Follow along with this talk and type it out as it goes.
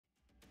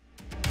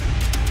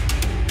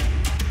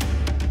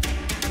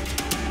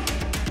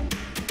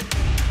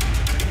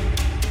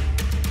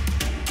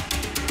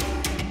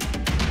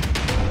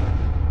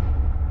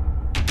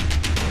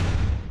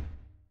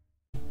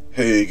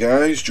Hey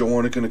guys, Joe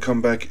Warner going to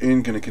come back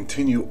in, going to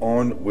continue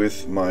on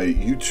with my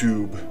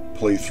YouTube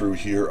playthrough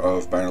here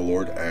of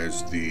Bannerlord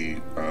as the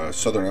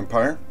Southern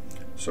Empire.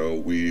 So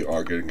we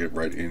are going to get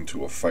right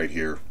into a fight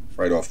here,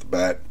 right off the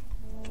bat.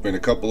 It's been a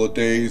couple of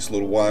days, a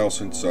little while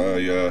since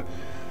I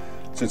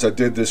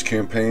did this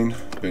campaign.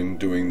 Been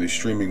doing the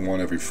streaming one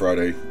every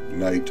Friday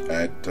night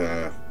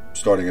at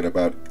starting at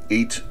about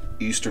 8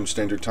 Eastern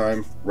Standard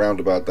Time, round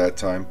about that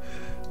time.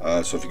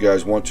 So if you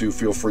guys want to,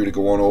 feel free to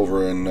go on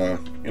over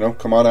and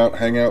come on out,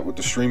 hang out with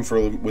the stream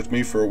with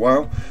me for a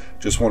while.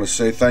 Just want to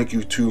say thank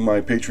you to my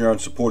Patreon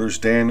supporters,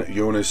 Dan,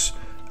 Jonas,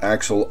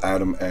 Axel,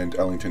 Adam, and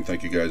Ellington.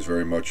 Thank you guys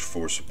very much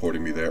for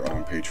supporting me there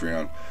on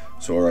Patreon.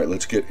 So alright,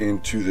 let's get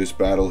into this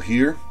battle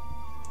here.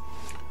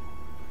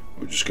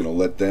 We're just going to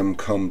let them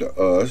come to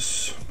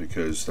us,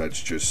 because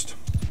that's just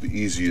the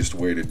easiest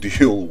way to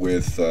deal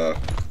with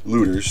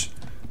looters.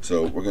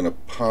 So we're going to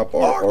pop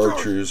our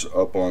archers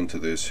up onto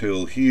this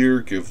hill here,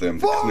 give them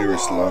the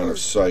clearest line of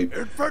sight,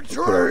 put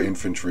our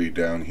infantry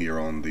down here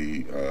on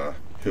the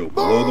hill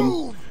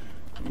below them.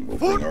 And we'll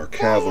bring our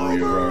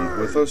cavalry around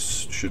with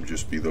us. Should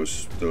just be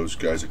those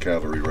guys of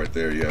cavalry right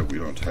there. Yeah, we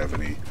don't have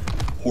any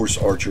horse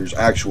archers,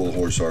 actual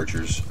horse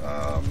archers,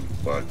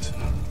 but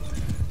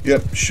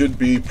yep, should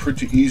be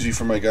pretty easy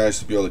for my guys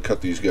to be able to cut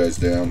these guys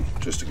down,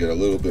 just to get a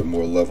little bit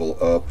more level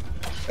up.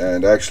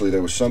 And actually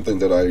there was something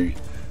that I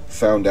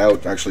found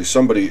out, actually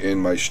somebody in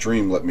my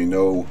stream let me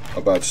know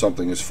about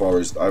something, as far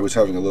as I was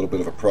having a little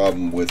bit of a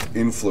problem with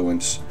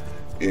influence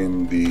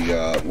in the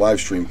live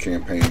stream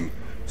campaign.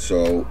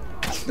 So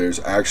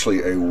there's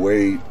actually a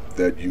way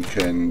that you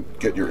can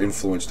get your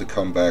influence to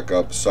come back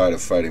up aside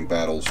of fighting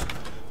battles.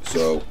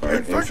 So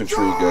alright, infantry,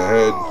 go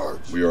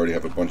ahead. We already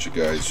have a bunch of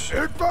guys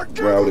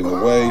routing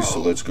away, so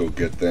let's go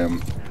get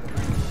them.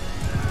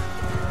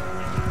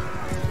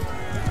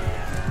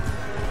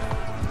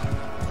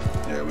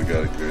 Yeah, we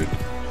got a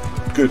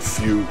good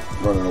few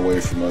running away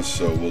from us,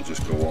 so we'll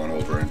just go on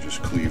over and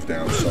just cleave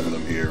down some of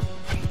them here.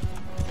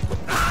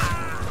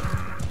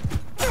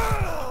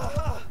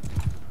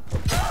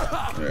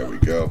 There we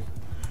go.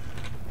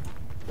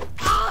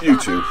 You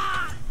two.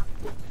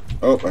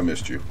 Oh, I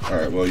missed you.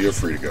 Alright, well, you're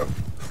free to go.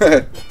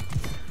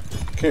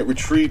 Can't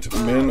retreat,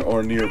 men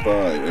are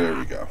nearby. There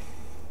we go.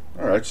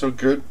 Alright, so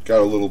good. Got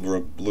a little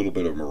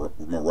bit of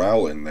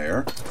morale in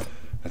there.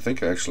 I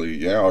think actually,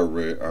 yeah,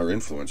 our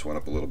influence went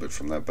up a little bit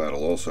from that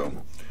battle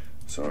also.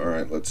 So,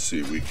 alright, let's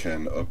see. We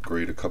can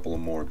upgrade a couple of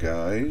more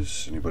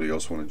guys. Anybody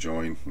else want to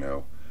join?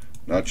 No.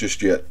 Not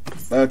just yet.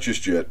 Not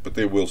just yet, but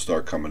they will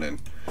start coming in.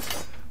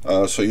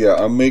 So, yeah,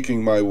 I'm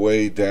making my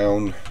way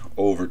down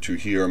over to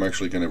here. I'm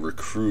actually going to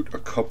recruit a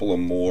couple of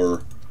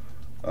more,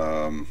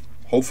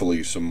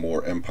 hopefully some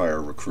more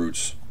Empire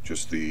recruits,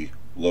 just the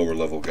lower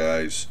level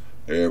guys.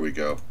 There we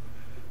go.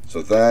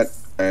 So that,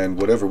 and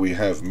whatever we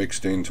have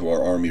mixed into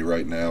our army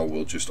right now,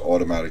 will just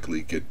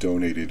automatically get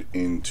donated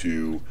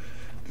into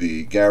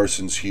the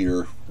garrisons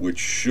here, which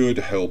should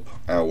help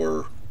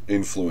our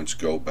influence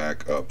go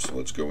back up. So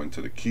let's go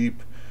into the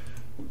keep.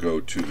 We'll go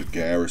to the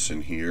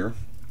garrison here,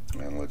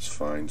 and let's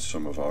find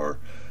some of our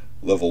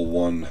level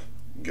 1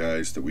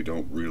 guys that we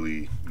don't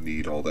really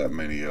need all that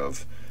many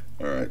of.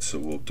 Alright, so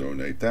we'll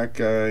donate that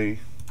guy,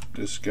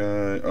 this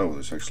guy. Oh,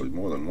 there's actually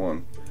more than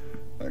one.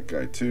 That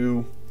guy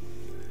too.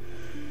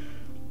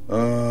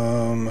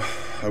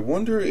 I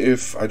wonder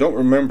if, I don't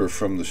remember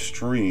from the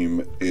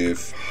stream,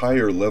 if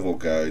higher level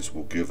guys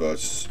will give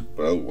us,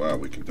 oh wow,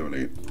 we can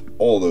donate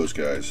all those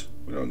guys.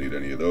 We don't need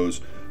any of those.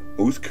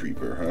 Oath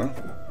Creeper, huh?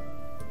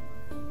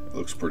 It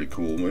looks pretty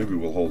cool. Maybe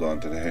we'll hold on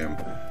to him.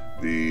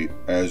 The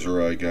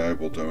Azurai guy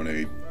will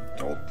donate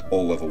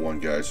all level 1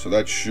 guys, so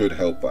that should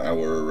help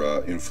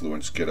our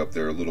influence get up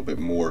there a little bit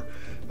more.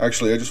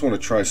 Actually, I just want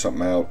to try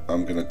something out.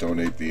 I'm going to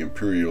donate the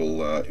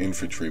Imperial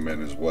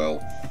infantrymen as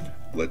well.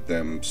 Let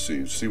them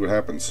see what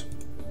happens.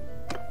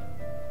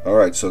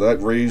 Alright, so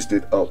that raised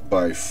it up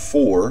by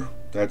 4.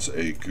 That's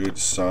a good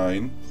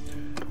sign.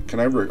 Can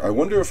I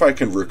wonder if I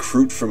can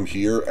recruit from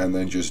here and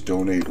then just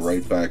donate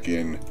right back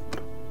in.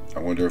 I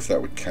wonder if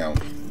that would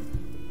count.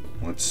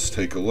 Let's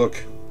take a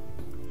look.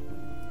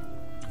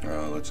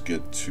 Let's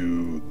get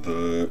to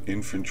the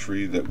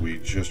infantry that we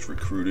just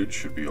recruited.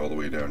 Should be all the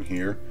way down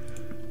here.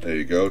 There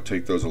you go.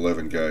 Take those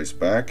 11 guys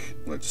back.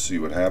 Let's see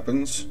what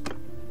happens.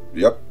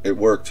 Yep, it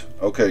worked.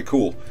 Okay,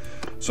 cool.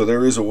 So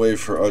there is a way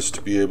for us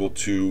to be able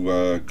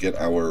to get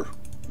our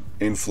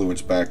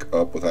influence back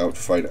up without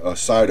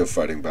aside of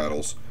fighting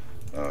battles.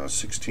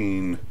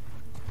 16.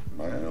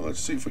 Let's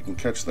see if we can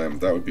catch them.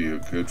 That would be a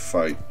good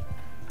fight,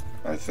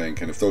 I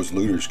think. And if those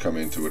looters come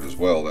into it as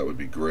well, that would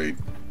be great.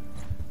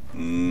 I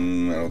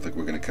don't think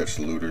we're going to catch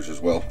the looters as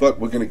well, but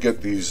we're going to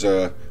get these.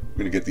 We're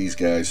going to get these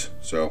guys.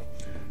 So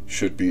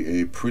should be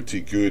a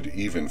pretty good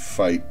even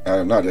fight.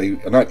 Not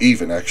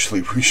even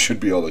actually. We should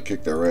be able to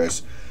kick their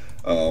ass.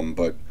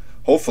 But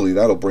hopefully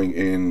that'll bring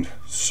in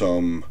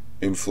some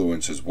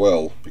influence as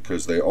well,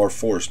 because they are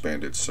forest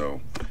bandits.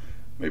 So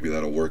maybe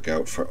that'll work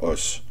out for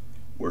us.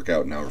 Work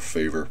out in our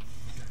favor.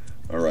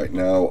 Alright,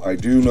 now I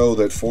do know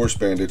that force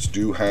bandits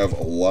do have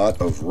a lot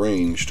of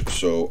ranged,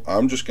 so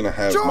I'm just going to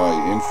have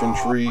my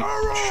infantry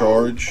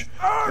charge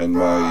and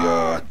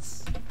my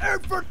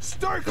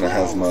gonna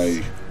have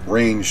my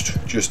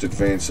ranged just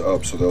advance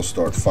up, so they'll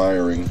start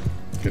firing.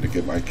 Gonna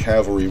get my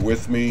cavalry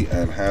with me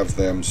and have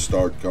them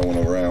start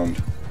going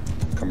around,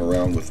 come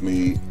around with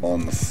me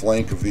on the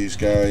flank of these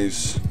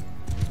guys.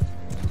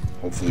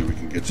 Hopefully we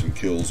can get some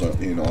kills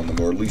in on them,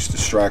 or at least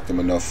distract them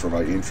enough for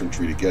my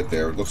infantry to get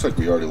there. It looks like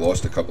we already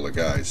lost a couple of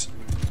guys,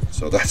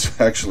 so that's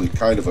actually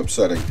kind of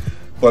upsetting.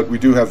 But we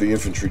do have the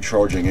infantry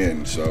charging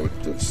in, so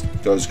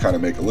it does kind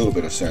of make a little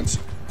bit of sense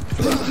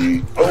for them to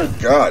be... Oh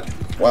god!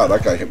 Wow,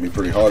 that guy hit me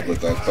pretty hard with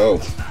that bow.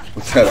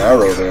 With that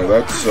arrow there,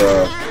 that's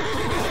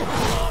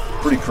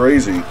pretty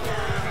crazy.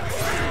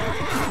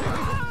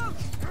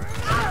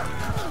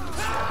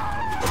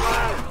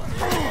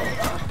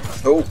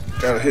 Oh,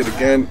 got hit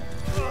again.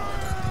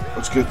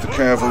 Let's get the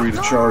cavalry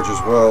to charge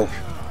as well.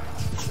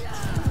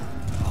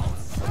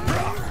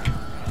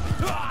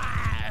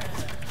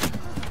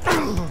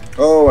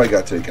 Oh, I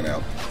got taken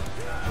out.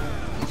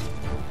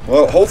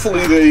 Well,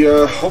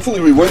 hopefully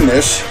we win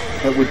this.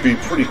 That would be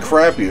pretty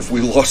crappy if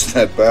we lost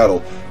that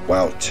battle.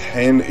 Wow,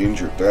 10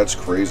 injured. That's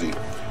crazy.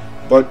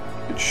 But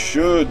it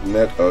should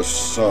net us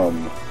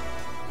some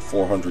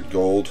 400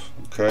 gold.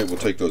 Okay, we'll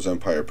take those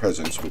Empire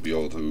peasants. We'll be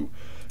able to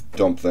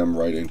dump them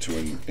right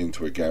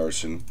into a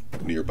garrison,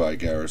 nearby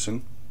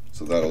garrison.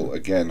 So that'll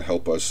again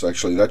help us.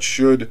 Actually, it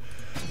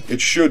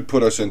should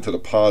put us into the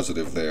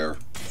positive there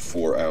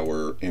for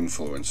our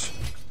influence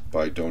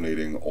by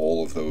donating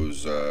all of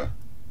those.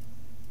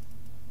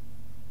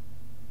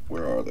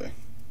 Where are they?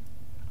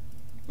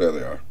 There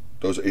they are.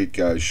 Those 8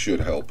 guys should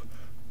help,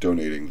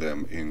 donating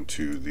them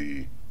into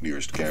the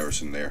nearest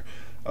garrison there.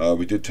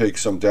 We did take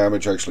some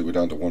damage. Actually, we're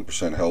down to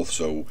 1% health,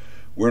 so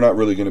we're not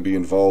really going to be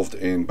involved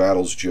in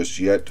battles just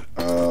yet,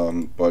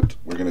 but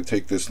we're going to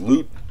take this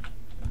loot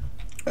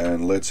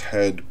and let's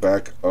head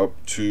back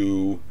up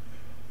to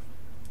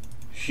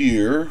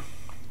here.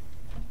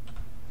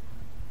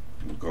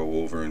 We'll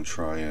go over and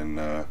try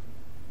and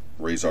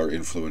raise our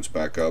influence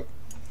back up.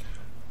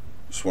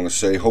 Just want to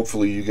say,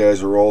 hopefully you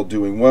guys are all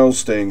doing well,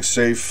 staying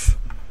safe.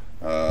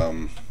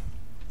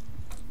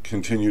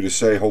 Continue to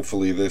say,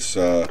 hopefully this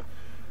all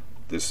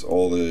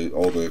the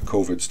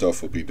COVID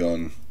stuff will be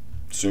done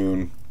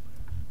soon,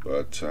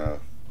 but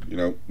you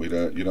know,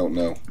 you don't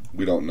know.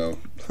 We don't know.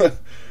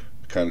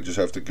 Kind of just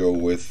have to go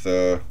with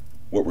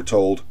what we're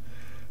told.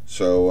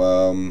 So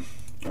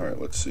all right,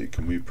 let's see,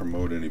 can we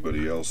promote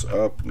anybody else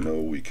up?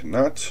 No, we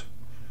cannot.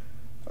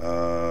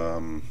 I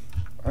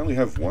only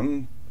have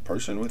one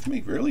person with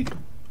me, really?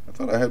 I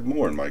thought I had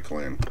more in my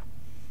clan.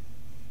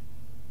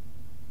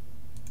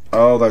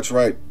 Oh, that's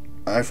right,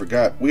 I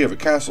forgot, we have a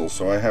castle,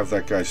 so I have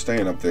that guy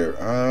staying up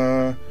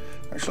there.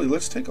 Actually,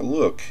 let's take a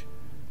look,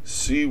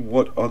 see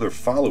what other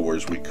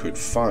followers we could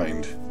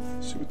find,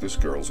 see what this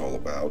girl's all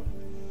about,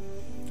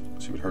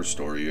 see what her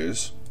story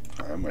is.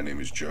 Hi, my name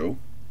is Joe.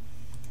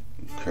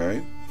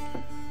 Okay.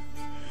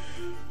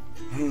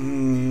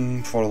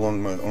 Fought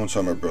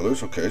alongside my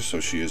brothers. Okay, so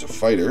she is a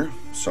fighter,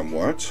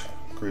 somewhat.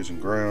 Grazing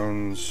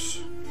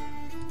grounds.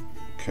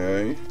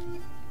 Okay.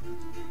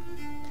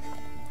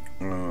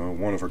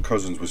 One of her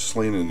cousins was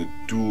slain in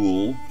a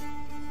duel.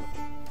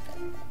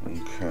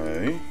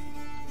 Okay.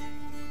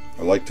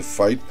 I like to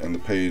fight, and the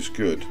pay is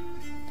good.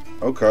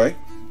 Okay.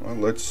 Well,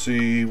 let's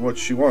see what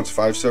she wants.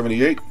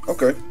 578.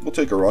 Okay, we'll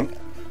take her on.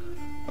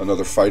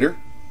 Another fighter.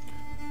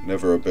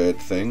 Never a bad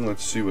thing.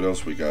 Let's see what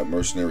else we got.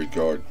 Mercenary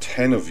guard.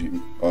 10 of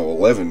you. Oh,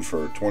 11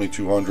 for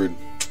 2,200.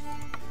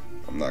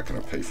 I'm not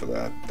going to pay for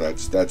that.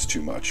 That's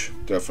too much.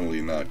 Definitely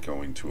not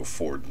going to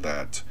afford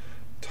that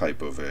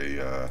type of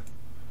a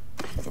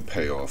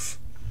payoff.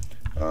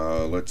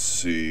 Let's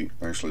see.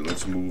 Actually,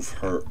 let's move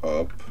her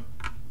up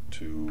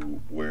to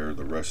where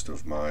the rest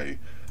of my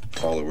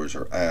followers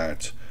are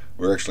at.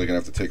 We're actually going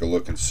to have to take a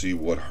look and see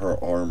what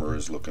her armor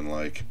is looking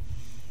like.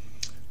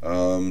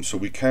 So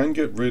we can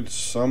get rid of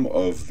some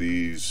of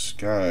these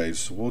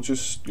guys. We'll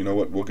just, you know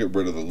what, we'll get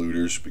rid of the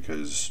looters,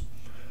 because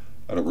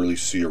I don't really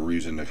see a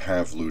reason to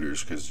have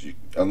looters, because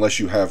unless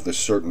you have this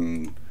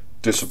certain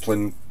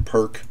discipline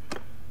perk,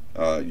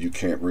 you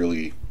can't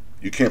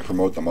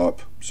promote them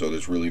up, so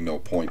there's really no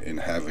point in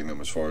having them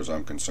as far as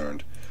I'm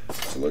concerned.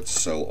 So let's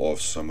sell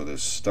off some of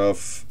this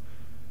stuff.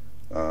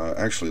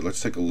 Actually,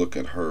 let's take a look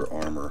at her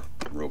armor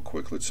real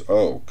quick.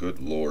 Oh,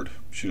 good lord,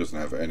 she doesn't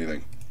have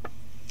anything.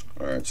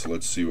 Alright, so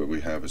let's see what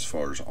we have as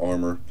far as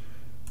armor.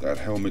 That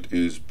helmet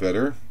is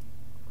better.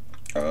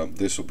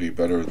 This will be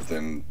better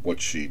than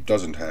what she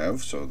doesn't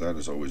have, so that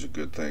is always a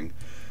good thing.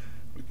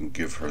 We can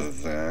give her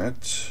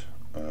that.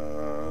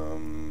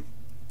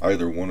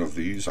 Either one of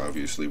these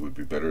obviously would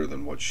be better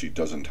than what she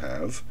doesn't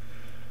have.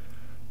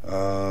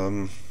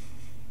 Yeah,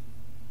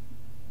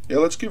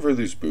 let's give her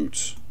these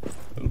boots.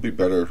 It'll be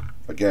better,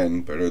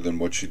 again, better than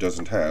what she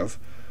doesn't have.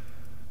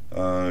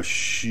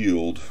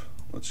 Shield.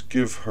 Let's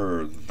give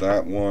her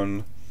that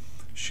one.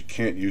 She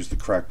can't use the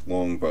cracked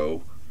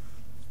longbow.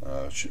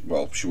 She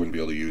wouldn't be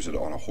able to use it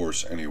on a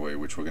horse anyway,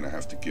 which we're going to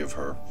have to give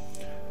her.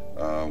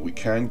 We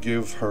can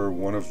give her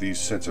one of these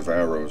sets of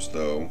arrows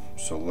though,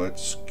 so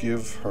let's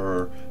give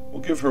her,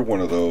 we'll give her one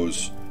of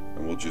those,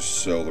 and we'll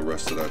just sell the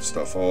rest of that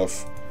stuff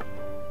off.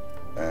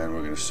 And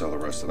we're going to sell the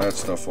rest of that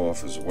stuff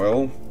off as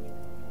well.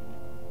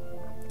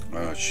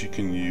 She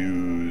can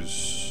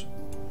use,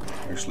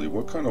 actually,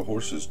 what kind of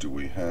horses do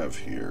we have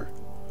here?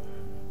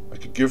 I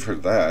could give her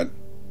that.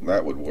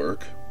 That would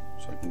work.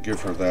 So I can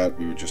give her that.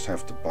 We would just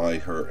have to buy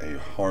her a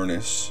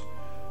harness,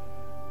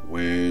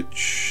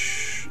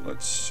 which,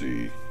 let's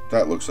see,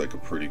 that looks like a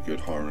pretty good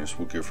harness.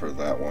 We'll give her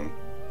that one.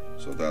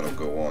 So that'll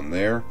go on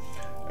there.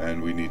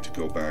 And we need to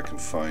go back and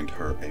find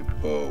her a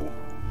bow.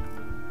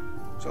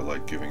 So I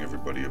like giving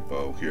everybody a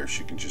bow. Here,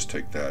 she can just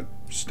take that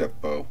step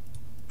bow,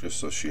 just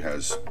so she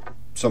has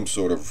some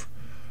sort of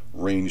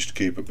ranged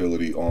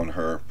capability on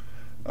her.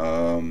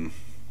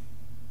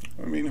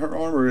 I mean, her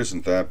armor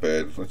isn't that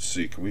bad. Let's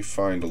see, can we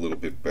find a little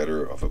bit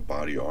better of a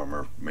body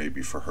armor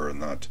maybe for her,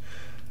 not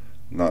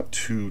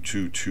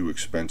too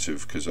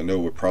expensive, because I know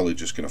we're probably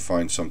just going to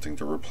find something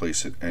to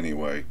replace it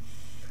anyway.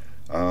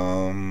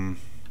 Let's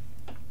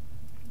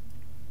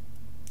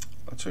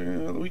say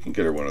we can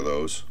get her one of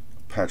those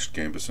patched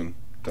gambeson.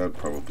 That would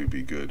probably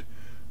be good.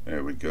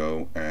 There we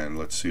go. And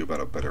let's see about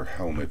a better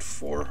helmet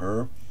for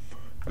her.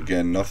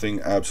 Again,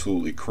 nothing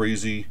absolutely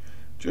crazy,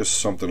 just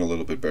something a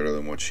little bit better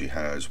than what she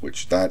has,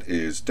 which that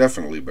is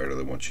definitely better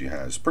than what she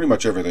has. Pretty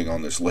much everything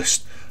on this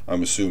list,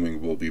 I'm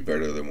assuming, will be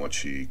better than what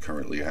she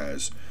currently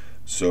has.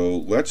 So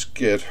let's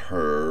get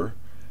her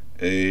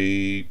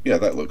a, yeah,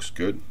 that looks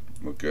good.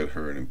 We'll get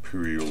her an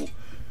Imperial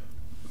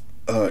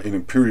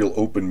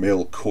open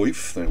mail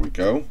coif. There we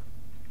go.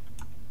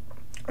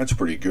 That's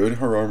pretty good.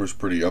 Her armor's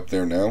pretty up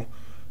there now.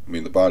 I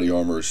mean, the body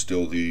armor is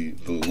still the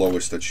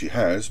lowest that she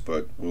has,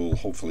 but we'll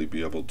hopefully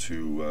be able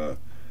to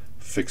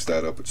fix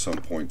that up at some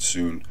point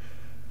soon.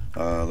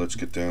 Let's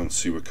get down and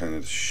see what kind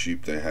of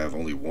sheep they have.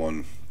 Only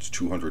one. It's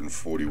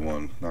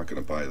 241. Not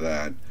going to buy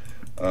that.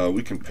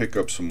 We can pick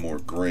up some more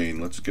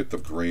grain. Let's get the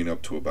grain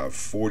up to about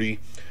 40.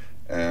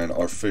 And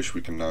our fish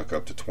we can knock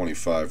up to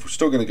 25. We're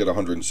still going to get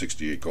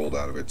 168 gold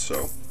out of it,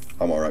 so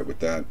I'm alright with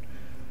that.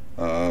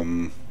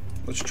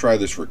 Let's try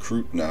this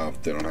recruit now.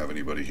 They don't have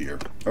anybody here.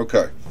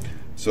 Okay,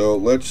 so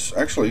let's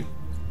actually,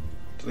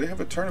 do they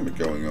have a tournament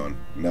going on?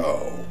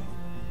 No.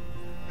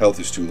 Health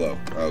is too low.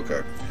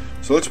 Okay,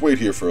 so let's wait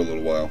here for a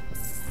little while.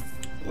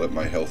 Let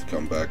my health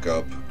come back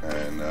up,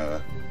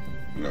 and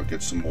you know,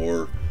 get some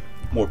more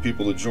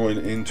people to join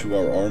into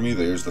our army.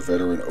 There's the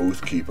veteran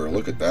Oathkeeper.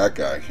 Look at that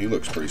guy. He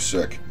looks pretty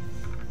sick.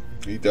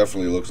 He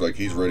definitely looks like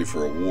he's ready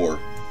for a war,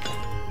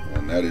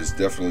 and that is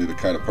definitely the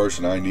kind of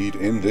person I need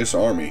in this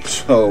army.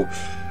 So,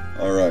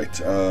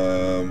 alright,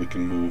 we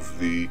can move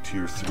the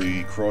tier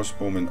 3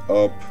 crossbowman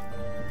up,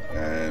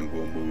 and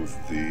we'll move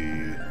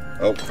the,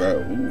 oh,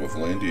 ooh, a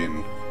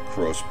Vlandian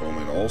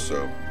crossbowman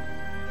also.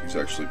 He's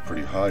actually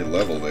pretty high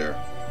level there.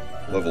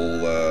 Level,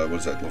 what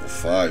is that, level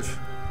 5.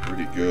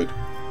 Pretty good.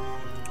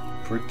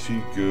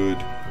 Pretty good.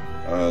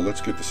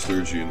 Let's get the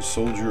Sturgian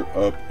soldier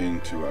up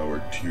into our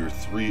tier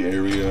 3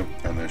 area,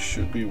 and there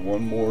should be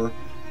one more.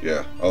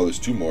 Yeah, oh, there's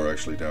two more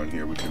actually down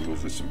here. We can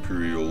move this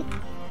Imperial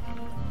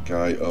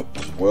guy up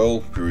as well,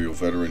 Imperial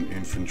veteran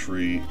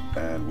infantry,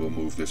 and we'll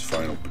move this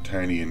final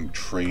Britannian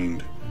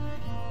trained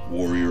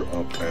warrior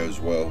up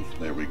as well.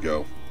 There we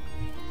go.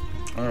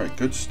 Alright,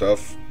 good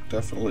stuff.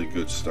 Definitely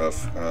good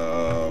stuff.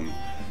 I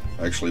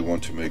actually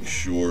want to make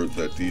sure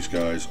that these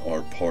guys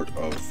are part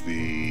of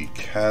the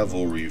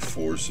cavalry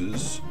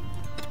forces.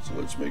 So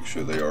let's make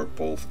sure they are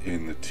both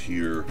in the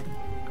tier,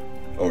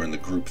 or in the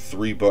group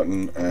 3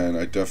 button. And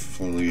I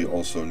definitely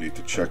also need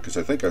to check, because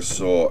I think I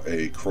saw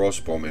a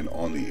crossbowman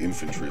on the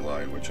infantry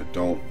line, which I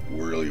don't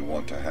really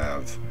want to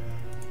have.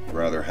 I'd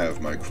rather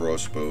have my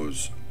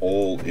crossbows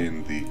all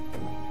in the,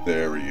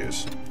 there he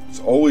is. It's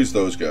always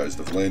those guys,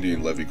 the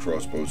Vlandian levy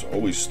crossbows,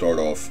 always start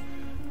off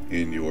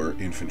in your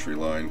infantry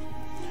line.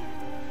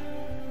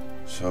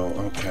 So,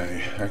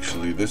 okay,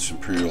 actually this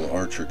Imperial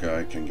Archer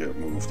guy can get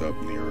moved up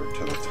nearer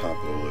to the top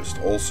of the list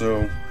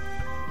also.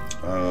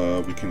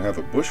 We can have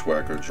a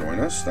Bushwhacker join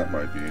us, that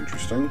might be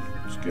interesting.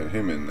 Let's get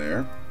him in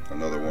there,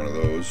 another one of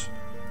those.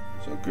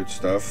 So, good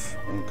stuff,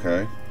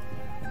 okay.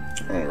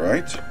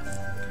 Alright,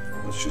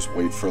 let's just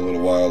wait for a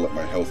little while, let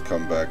my health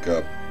come back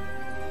up.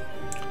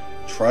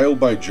 Trial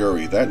by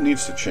jury, that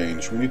needs to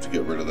change, we need to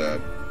get rid of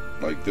that.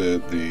 Like,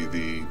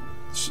 the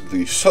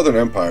Southern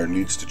Empire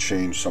needs to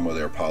change some of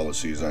their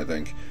policies, I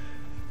think,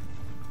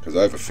 because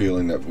I have a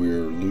feeling that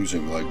we're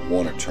losing like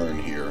one a turn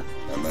here,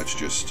 and that's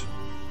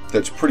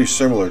pretty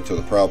similar to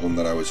the problem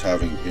that I was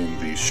having in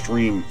the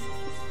stream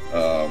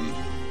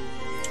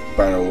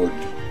Bannerlord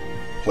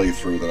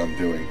playthrough that I'm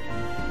doing.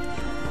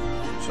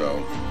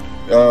 So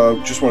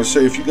just want to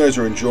say, if you guys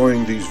are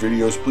enjoying these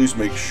videos, please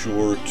make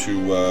sure to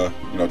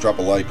you know, drop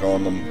a like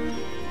on them.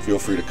 Feel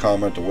free to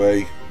comment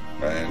away,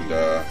 and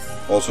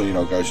also, you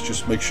know, guys,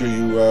 just make sure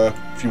you,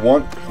 if you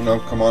want, you know,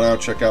 come on out,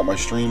 check out my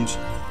streams.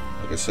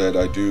 Like I said,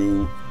 I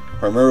do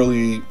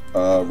primarily,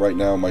 right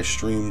now, my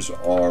streams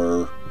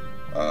are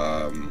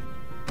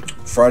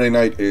Friday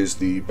night is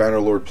the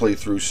Bannerlord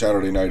playthrough.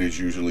 Saturday night is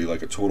usually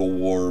like a Total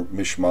War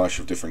mishmash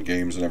of different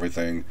games and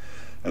everything.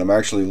 And I'm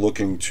actually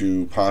looking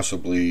to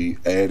possibly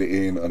add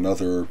in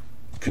another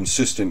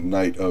consistent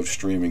night of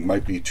streaming.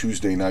 Might be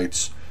Tuesday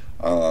nights.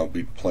 I'll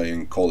be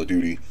playing Call of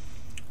Duty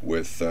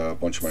with a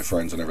bunch of my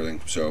friends and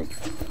everything. So,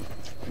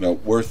 you know,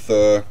 worth...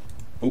 oh,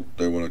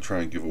 they want to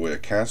try and give away a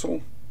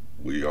castle.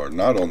 We are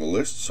not on the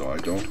list, so I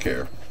don't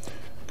care.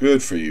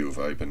 Good for you,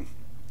 Vipin.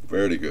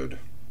 Very good.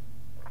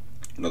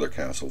 Another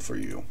castle for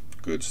you.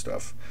 Good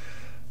stuff.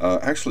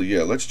 Actually,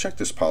 yeah, let's check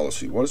this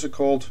policy. What is it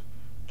called?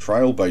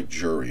 Trial by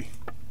jury.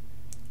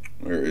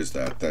 Where is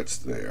that? That's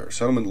there.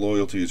 Settlement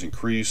loyalty is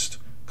increased.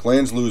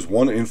 Clans lose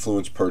 1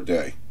 influence per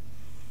day.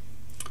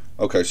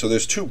 Okay, so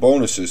there's 2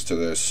 bonuses to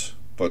this,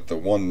 but the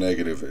 1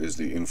 negative is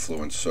the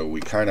influence. So we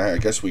kind of, I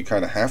guess we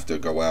kind of have to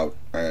go out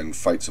and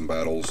fight some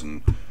battles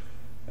and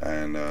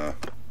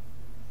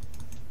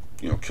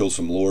you know, kill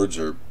some lords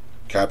or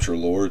capture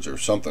lords or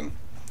something.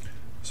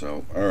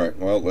 So, alright,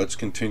 well, let's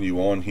continue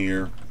on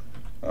here.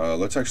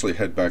 Let's actually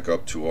head back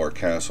up to our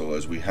castle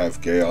as we have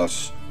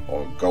Gaos,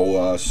 or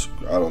Goas,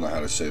 I don't know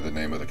how to say the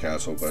name of the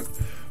castle, but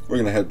we're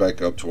going to head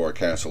back up to our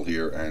castle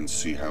here and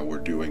see how we're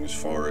doing as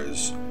far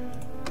as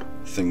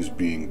things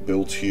being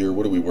built here.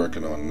 What are we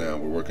working on now?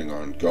 We're working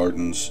on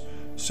gardens,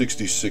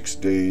 66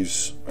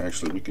 days.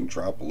 Actually, we can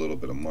drop a little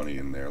bit of money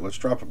in there. Let's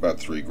drop about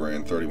 3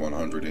 grand,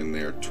 3,100 in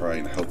there, try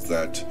and help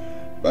that.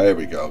 There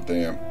we go,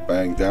 damn,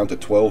 bang, down to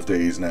 12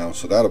 days now,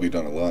 so that'll be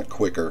done a lot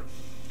quicker.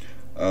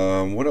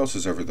 What else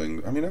is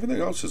everything? I mean,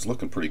 everything else is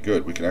looking pretty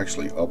good. We can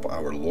actually up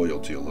our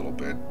loyalty a little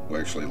bit.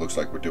 Well, actually, it looks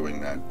like we're doing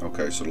that.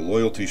 Okay, so the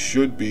loyalty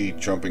should be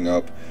jumping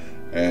up,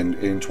 and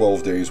in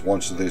 12 days,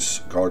 once this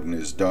garden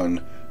is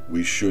done,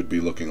 we should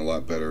be looking a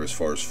lot better as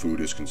far as food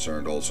is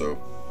concerned also.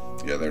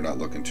 Yeah, they're not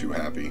looking too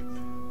happy.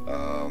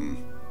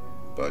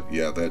 But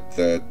yeah,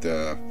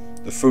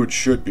 the food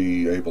should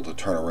be able to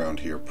turn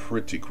around here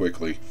pretty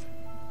quickly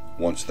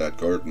once that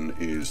garden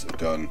is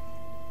done.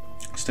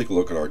 Let's take a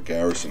look at our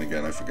garrison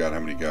again. I forgot how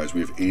many guys.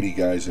 We have 80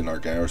 guys in our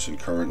garrison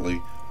currently.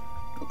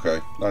 Okay,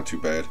 not too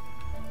bad.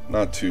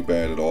 Not too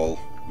bad at all.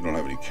 We don't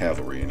have any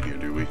cavalry in here,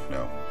 do we?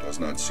 No, does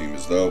not seem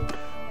as though.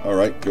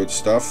 Alright, good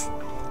stuff.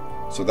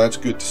 So that's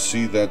good to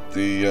see that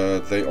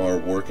they are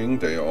working.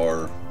 They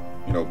are,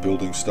 you know,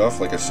 building stuff.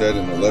 Like I said,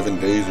 in 11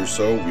 days or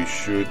so, we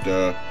should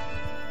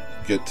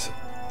get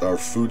our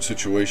food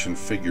situation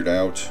figured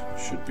out.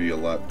 Should be a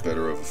lot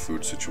better of a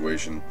food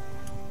situation.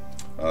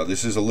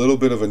 This is a little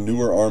bit of a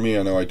newer army.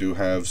 I know I do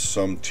have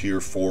some tier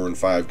 4 and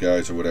 5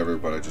 guys or whatever,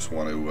 but I just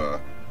want to...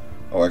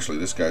 oh, actually,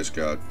 this guy's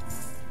got...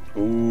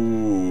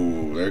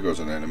 Ooh, there goes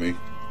an enemy.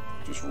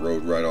 Just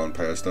rode right on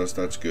past us.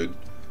 That's good.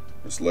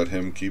 Just let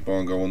him keep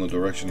on going the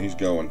direction he's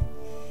going.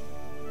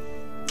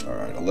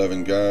 Alright,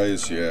 11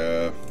 guys.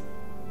 Yeah.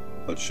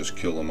 Let's just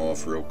kill them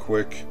off real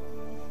quick.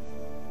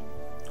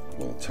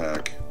 We'll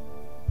attack.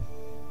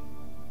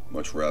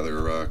 Much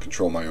rather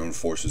control my own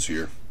forces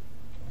here.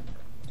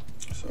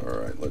 So,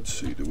 alright, let's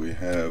see. Do we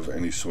have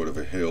any sort of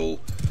a hill?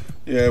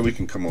 Yeah, we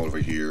can come over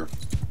here.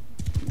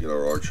 Get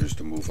our archers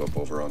to move up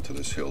over onto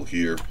this hill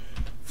here.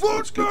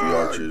 Let's get the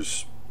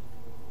archers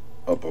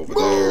up over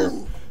there.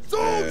 And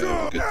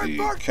we'll get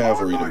the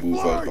cavalry to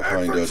move up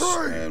behind us.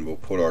 And we'll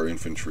put our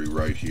infantry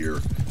right here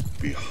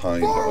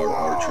behind our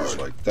archers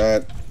like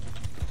that.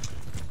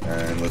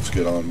 And let's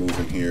get on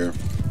moving here.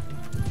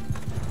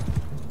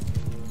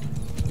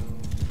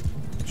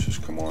 Let's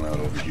just come on out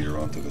over here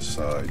onto the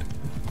side.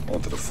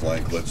 Onto the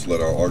flank. Let's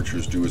let our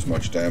archers do as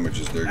much damage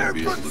as they're going to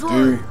be able to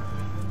do.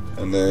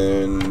 And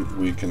then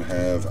we can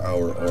have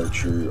our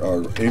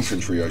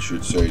infantry, I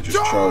should say, just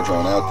charge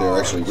on out there.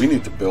 Actually, we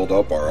need to build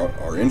up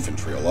our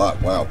infantry a lot.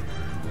 Wow.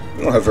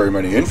 We don't have very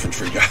many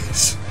infantry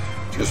guys.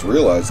 Just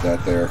realized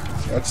that there.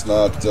 That's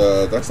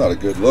not a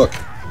good look.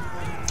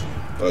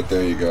 But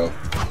there you go.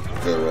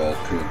 They're all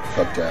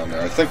cut down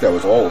there. I think that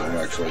was all of them,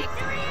 actually.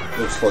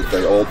 Looks like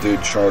they all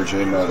did charge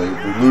in.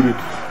 We looted.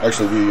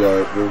 Actually, we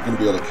were going to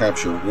be able to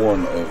capture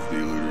 1 of the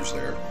looters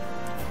there.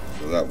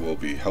 So that will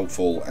be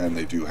helpful. And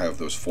they do have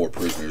those 4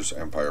 prisoners,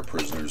 Empire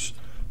prisoners.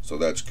 So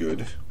that's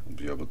good. We'll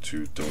be able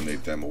to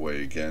donate them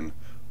away again.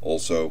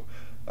 Also,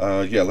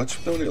 yeah, let's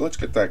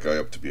get that guy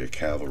up to be a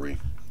cavalry.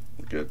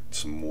 We'll get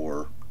some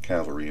more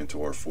cavalry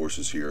into our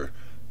forces here.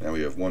 Now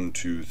we have 1,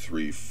 2,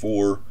 3,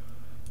 4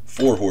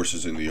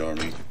 horses in the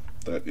army.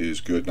 That is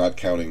good, not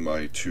counting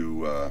my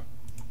two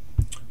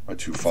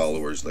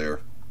followers there.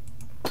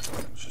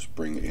 Let's just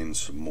bring in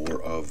some more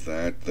of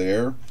that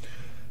there.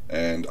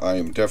 And I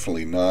am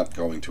definitely not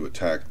going to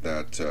attack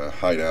that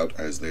hideout,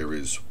 as there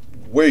is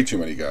way too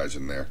many guys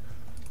in there.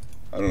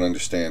 I don't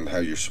understand how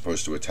you're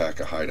supposed to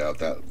attack a hideout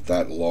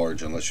that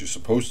large unless you're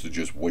supposed to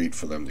just wait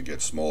for them to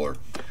get smaller.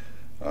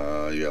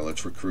 Yeah,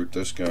 let's recruit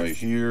this guy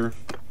here.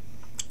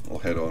 We'll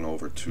head on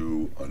over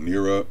to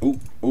Anira.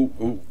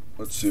 Ooh.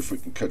 Let's see if we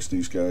can catch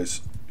these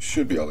guys.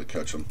 Should be able to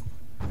catch them.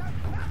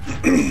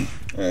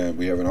 And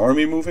we have an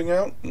army moving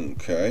out.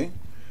 Okay.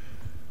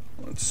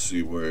 Let's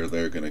see where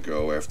they're going to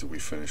go after we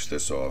finish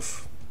this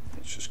off.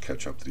 Let's just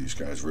catch up to these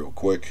guys real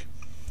quick.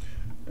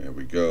 There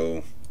we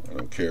go. I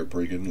don't care,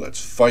 brigand.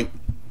 Let's fight.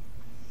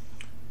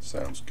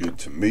 Sounds good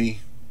to me.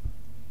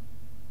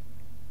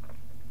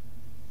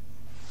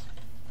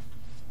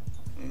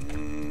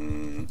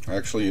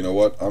 Actually, you know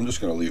what? I'm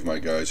just going to leave my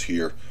guys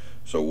here.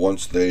 So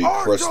once they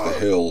crest the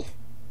hill,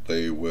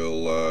 they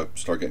will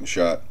start getting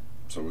shot.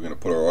 So we're going to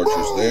put our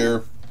archers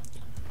there.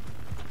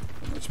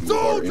 And let's move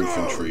our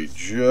infantry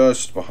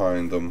just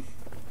behind them,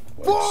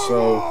 like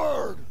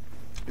so.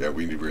 Yeah,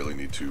 we really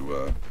need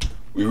to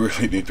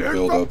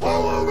build up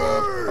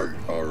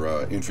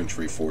our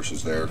infantry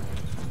forces there.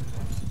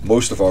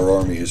 Most of our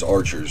army is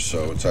archers,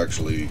 so it's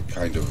actually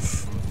kind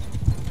of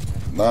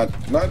not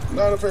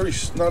a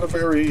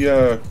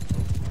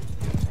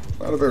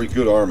very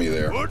good army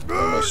there, I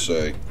must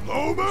say.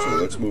 So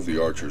let's move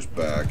the archers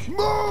back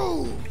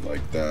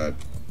like that.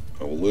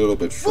 Go a little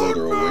bit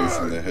further away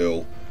from the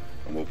hill,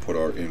 and we'll put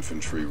our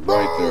infantry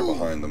right there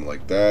behind them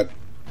like that.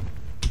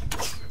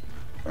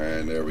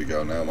 And there we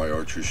go. Now my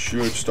archers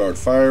should start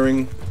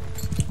firing.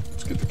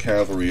 Let's get the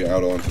cavalry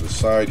out onto the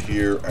side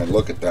here, and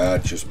look at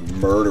that, just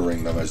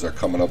murdering them as they're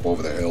coming up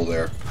over the hill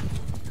there.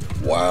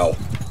 Wow,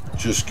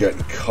 just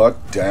getting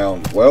cut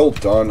down. Well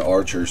done,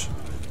 archers.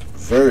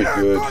 Very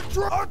good.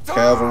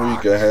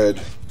 Cavalry, go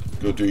ahead.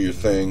 Go do your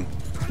thing.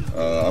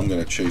 I'm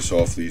going to chase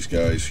off these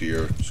guys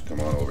here. Just come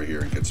on over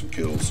here and get some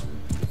kills.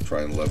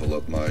 Try and level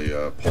up my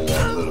pole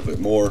arm a little bit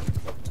more.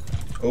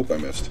 Oh, I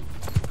missed.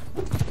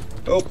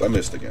 Oh, I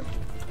missed again.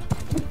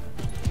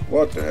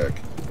 What the heck?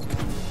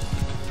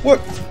 What?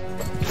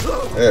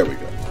 There we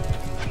go.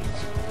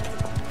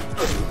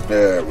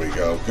 There we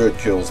go. Good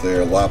kills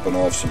there. Lopping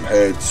off some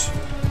heads.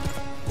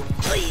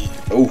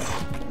 Oof.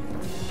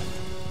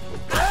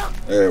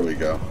 There we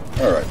go.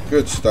 Alright,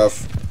 good stuff.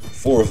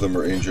 4 of them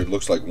are injured.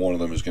 Looks like one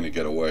of them is going to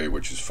get away,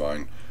 which is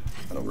fine.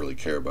 I don't really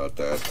care about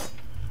that.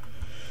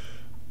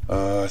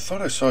 I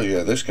thought I saw,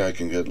 yeah, this guy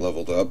can get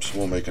leveled up, so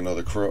we'll make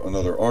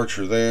another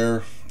archer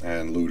there.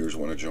 And looters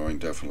want to join.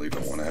 Definitely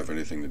don't want to have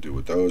anything to do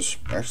with those.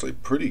 Actually,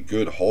 pretty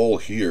good haul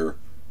here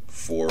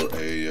for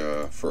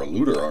a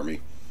looter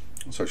army.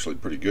 It's actually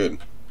pretty good.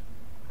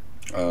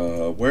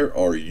 Where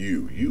are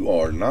you? You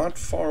are not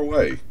far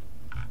away.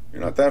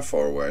 You're not that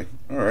far away.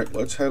 All right,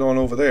 let's head on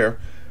over there.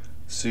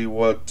 See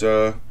what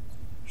we're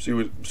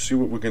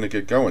gonna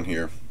get going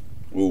here.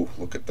 Ooh,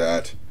 look at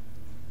that.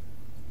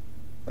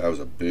 That was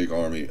a big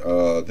army.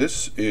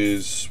 This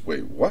is,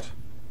 wait, what?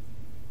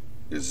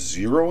 Is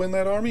 0 in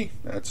that army?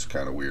 That's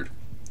kind of weird.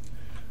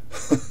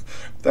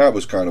 That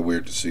was kind of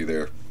weird to see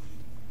there.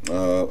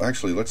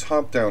 Actually, let's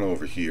hop down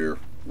over here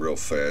real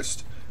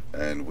fast,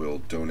 and we'll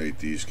donate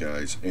these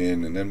guys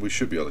in, and then we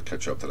should be able to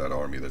catch up to that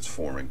army that's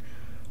forming.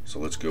 So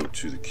let's go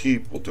to the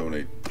keep. We'll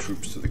donate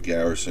troops to the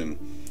garrison.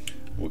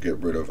 We'll get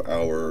rid of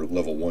our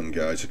level 1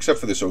 guys, except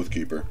for this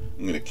Oathkeeper.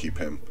 I'm going to keep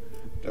him.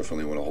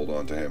 Definitely want to hold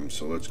on to him.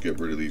 So let's get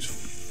rid of these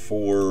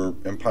 4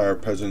 Empire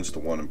peasants, the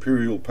 1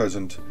 Imperial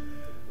peasant.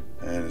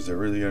 And is there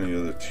really any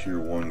other tier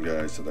 1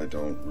 guys that I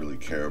don't really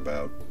care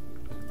about?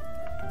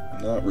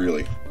 Not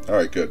really.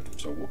 Alright, good.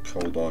 So we'll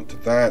hold on to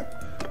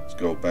that. Let's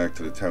go back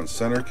to the town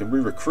center. Can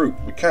we recruit?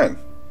 We can.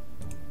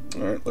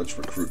 Alright, let's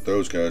recruit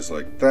those guys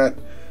like that.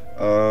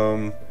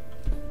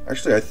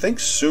 Actually, I think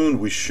soon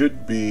I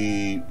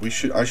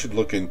should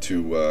look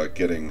into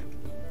getting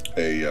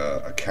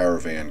a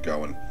caravan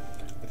going.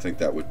 I think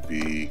that would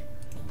be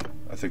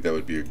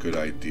a good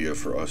idea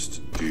for us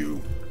to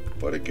do.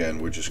 But again,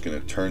 we're just going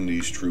to turn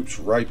these troops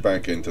right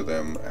back into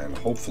them, and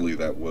hopefully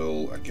that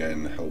will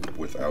again help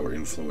with our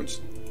influence.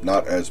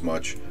 Not as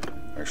much.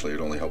 Actually, it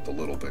only helped a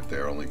little bit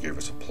there. Only gave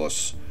us a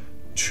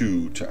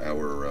 +2 to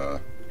our.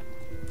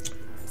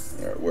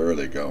 Alright, where are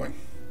they going?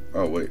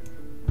 Oh wait,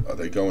 are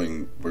they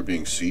going? We're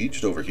being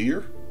sieged over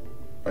here,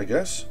 I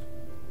guess.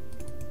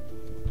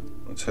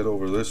 Let's head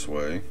over this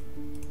way.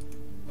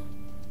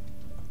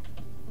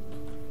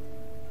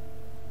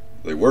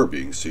 They were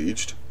being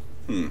sieged.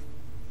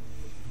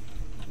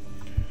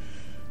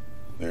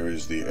 There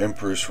is the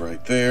Empress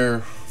right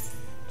there.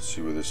 Let's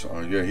see where this...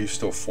 yeah, he's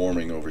still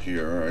forming over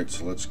here. Alright,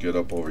 so let's get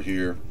up over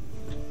here.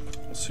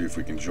 Let's see if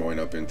we can join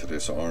up into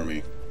this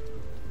army.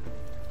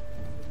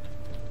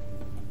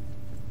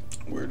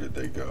 Where did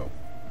they go?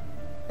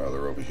 Oh,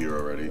 they're over here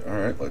already.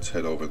 Alright, let's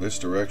head over this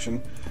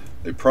direction.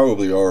 They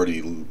probably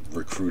already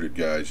recruited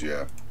guys,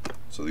 yeah.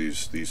 So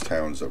these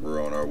towns that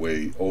we're on our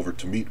way over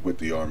to meet with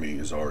the army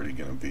is already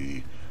going to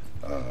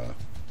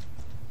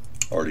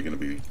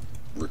be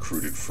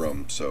recruited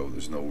from, so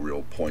there's no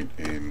real point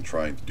in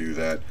trying to do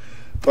that.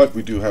 But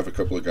we do have a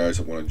couple of guys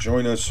that want to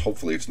join us.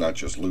 Hopefully it's not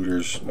just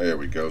looters. There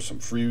we go, a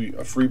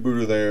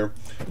freebooter there,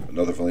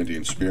 another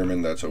Valandian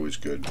spearman. That's always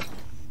good.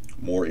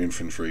 More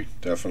infantry.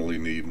 Definitely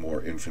need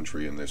more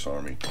infantry in this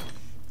army.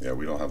 Yeah,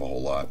 we don't have a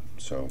whole lot,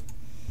 so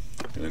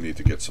gonna need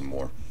to get some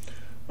more.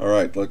 All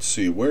right, let's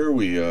see, where are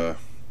we?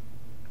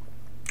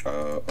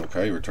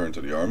 Okay, return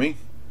to the army.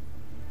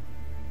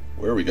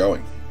 Where are we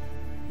going?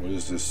 What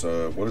is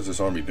this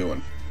army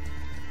doing?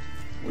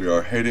 We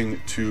are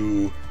heading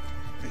to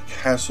a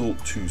castle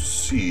to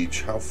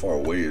siege. How far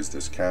away is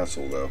this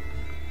castle, though?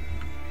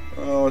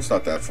 Oh, it's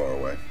not that far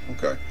away.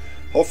 Okay.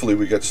 Hopefully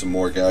we get some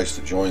more guys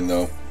to join,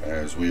 though,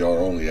 as we are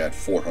only at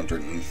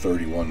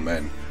 431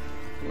 men.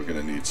 We're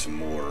going to need some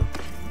more,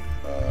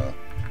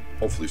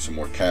 hopefully some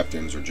more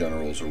captains or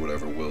generals or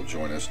whatever will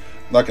join us.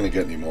 I'm not going to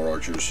get any more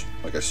archers.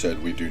 Like I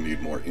said, we do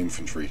need more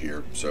infantry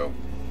here, so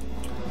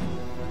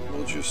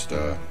we'll just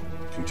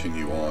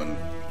continue on.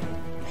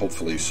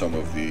 Hopefully some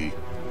of the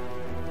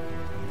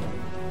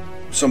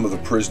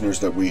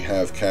prisoners that we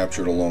have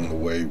captured along the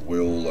way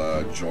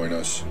will join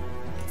us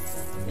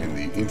in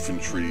the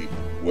infantry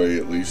way,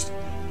 at least.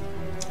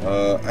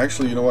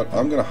 Actually, you know what?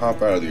 I'm going to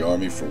hop out of the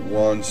army for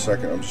 1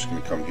 second. I'm just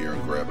going to come here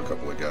and grab a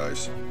couple of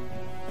guys.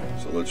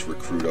 So let's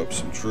recruit up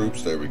some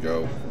troops. There we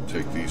go.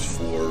 Take these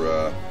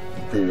 4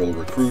 Imperial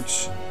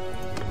recruits.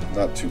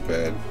 Not too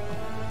bad.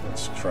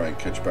 Let's try and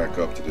catch back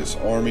up to this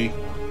army.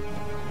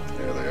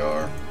 There they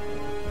are.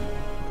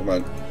 Come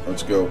on,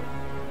 let's go.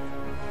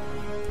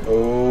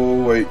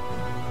 Oh, wait.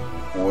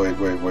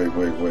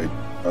 Wait.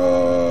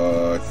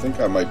 I think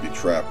I might be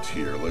trapped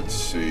here. Let's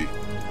see.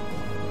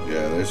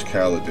 Yeah, there's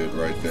Khalidid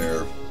right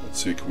there.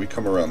 Let's see, can we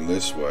come around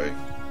this way?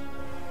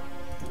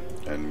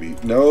 And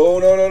meet...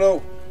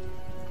 No!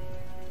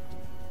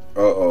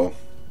 Uh-oh.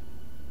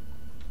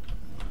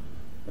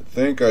 I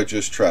think I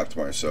just trapped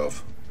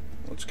myself.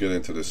 Let's get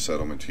into this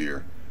settlement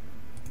here.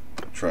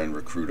 Try and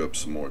recruit up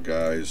some more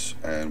guys.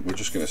 And we're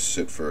just going to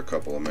sit for a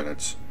couple of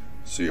minutes.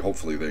 See,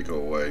 hopefully they go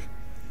away.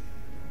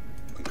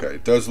 Okay,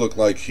 it does look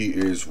like he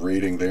is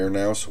raiding there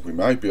now, so we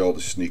might be able to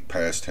sneak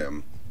past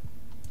him.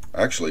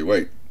 Actually,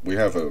 wait. We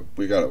got a,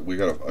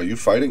 are you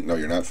fighting? No,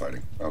 you're not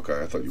fighting.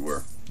 Okay, I thought you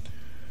were.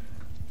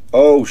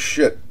 Oh,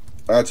 shit.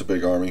 That's a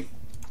big army.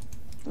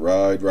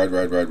 Ride.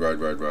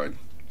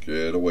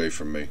 Get away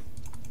from me.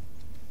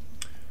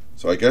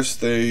 So I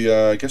guess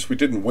I guess we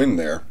didn't win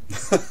there.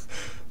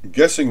 I'm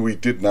guessing we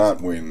did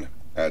not win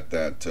at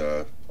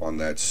that, on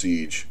that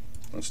siege.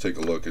 Let's take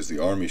a look. Is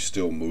the army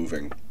still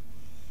moving?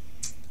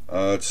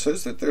 It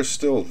says that they're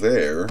still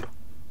there,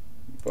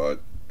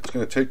 but it's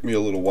going to take me a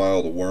little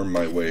while to worm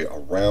my way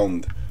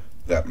around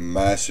that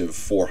massive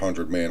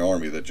 400-man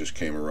army that just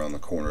came around the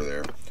corner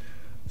there.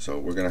 So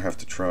we're going to have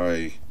to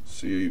try,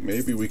 see,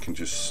 maybe we can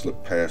just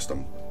slip past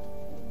them.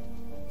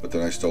 But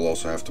then I still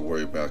also have to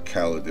worry about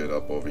Khalidid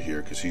up over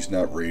here, because he's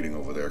not raiding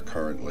over there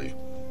currently.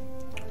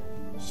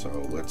 So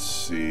let's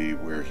see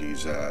where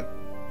he's at.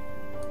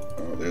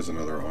 Oh, there's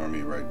another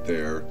army right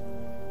there.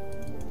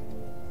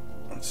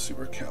 Let's see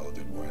where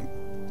Khalidid went.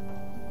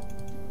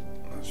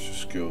 Let's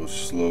just go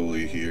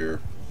slowly here.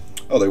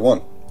 Oh, they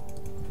won.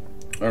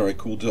 Alright,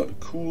 cool.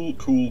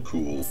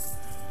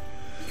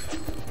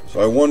 So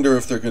I wonder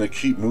if they're going to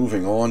keep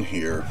moving on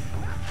here.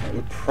 I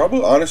would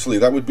probably, honestly,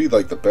 that would be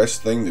like the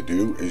best thing to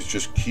do, is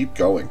just keep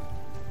going.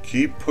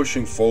 Keep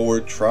pushing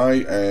forward. Try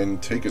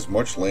and take as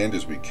much land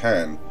as we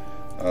can.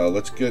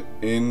 Let's get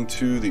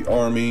into the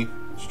army.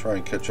 Let's try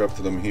and catch up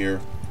to them here.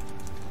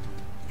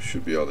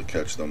 Should be able to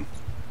catch them.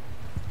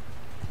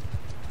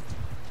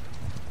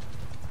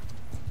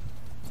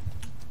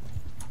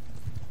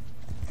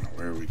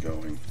 Where are we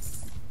going?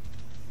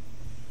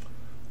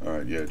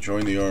 Alright, yeah,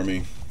 join the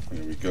army.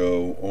 There we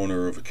go.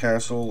 Owner of a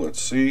castle. Let's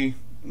see.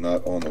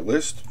 Not on the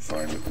list.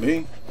 Fine with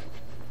me.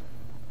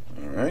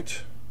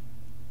 Alright.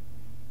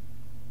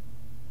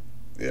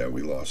 Yeah,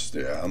 we lost.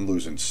 Yeah, I'm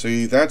losing.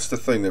 See, that's the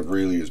thing that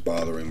really is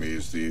bothering me,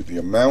 is the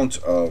amount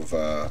of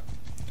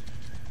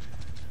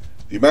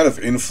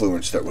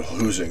influence that we're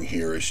losing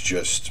here is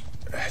just,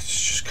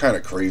 it's just kind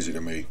of crazy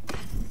to me.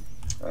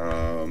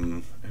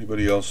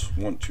 Anybody else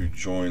want to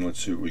join?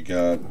 Let's see what we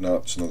got. No,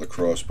 it's another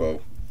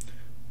crossbow.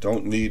 I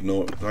don't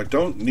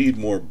need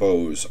more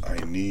bows. I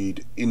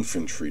need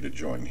infantry to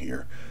join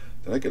here.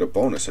 Did I get a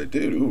bonus? I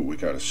did. Ooh, we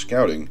got a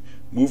scouting.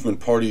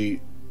 Movement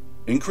party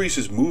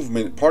increases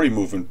party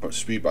movement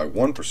speed by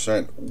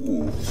 1%.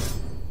 Ooh,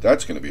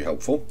 that's going to be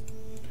helpful.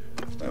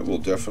 That will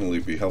definitely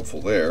be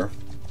helpful there.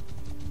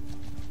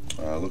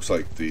 Looks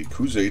like the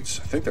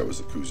Khuzaits, I think that was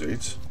the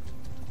Khuzaits,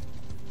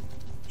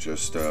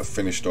 just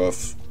finished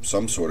off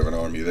some sort of an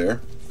army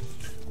there.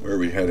 Where are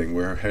we heading?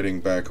 We're heading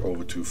back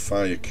over to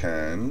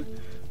Fayakan.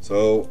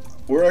 So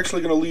we're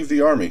actually going to leave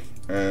the army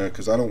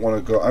because I don't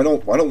want to go. I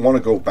don't want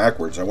to go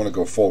backwards. I want to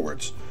go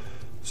forwards.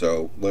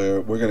 So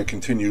we're going to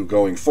continue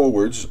going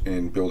forwards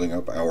in building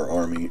up our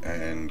army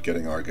and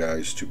getting our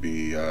guys to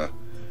be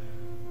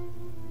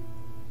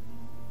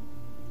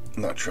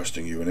not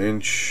trusting you an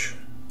inch.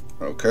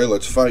 Okay,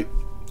 let's fight.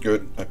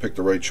 Good. I picked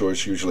the right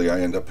choice. Usually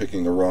I end up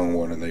picking the wrong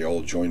one and they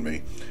all join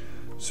me.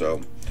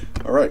 So,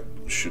 alright.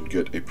 Should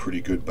get a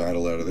pretty good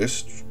battle out of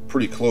this.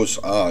 Pretty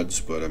close odds,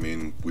 but I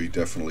mean, we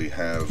definitely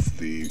have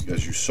the,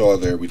 as you saw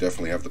there, we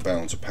definitely have the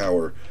balance of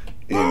power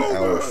in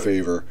our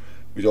favor.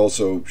 We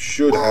also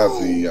should have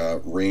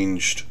the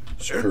ranged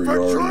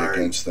superiority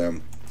against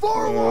them.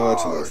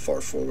 That's a little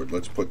far forward.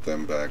 Let's put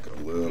them back a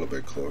little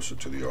bit closer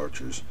to the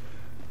archers.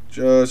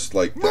 Just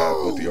like that.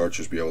 Let the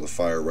archers be able to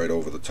fire right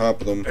over the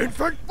top of them.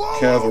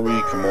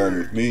 Cavalry, come on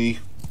with me.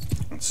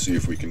 Let's see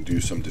if we can do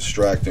some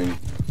distracting.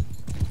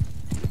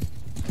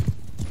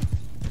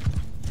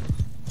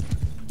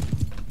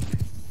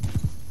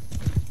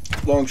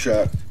 Long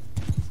shot.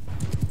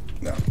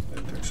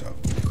 think so.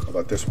 How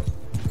about this one?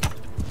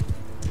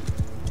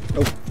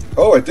 Oh,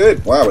 oh, I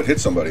did. Wow, it hit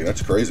somebody.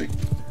 That's crazy.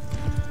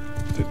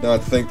 Did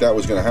not think that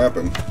was going to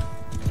happen.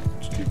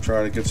 Just keep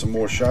trying to get some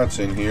more shots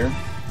in here.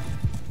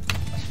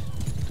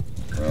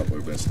 Oh,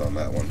 we missed on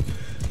that one.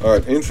 All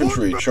right,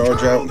 infantry,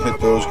 charge out and hit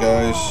those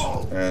guys,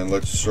 and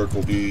let's circle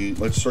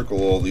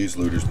all these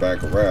looters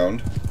back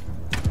around.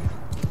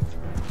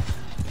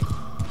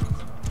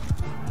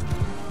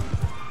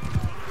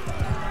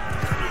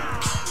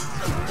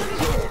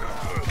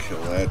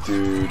 Kill that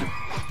dude.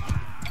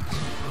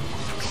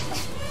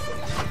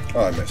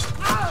 Oh, I missed.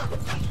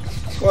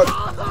 What?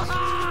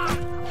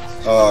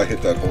 Oh, I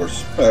hit that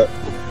horse.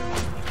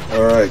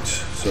 All right,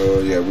 so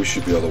yeah, we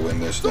should be able to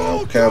win this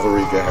now.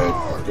 Cavalry, go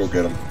ahead, go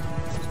get him.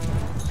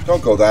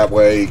 Don't go that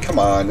way. Come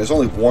on. There's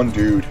only one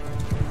dude.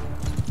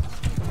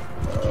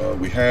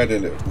 We had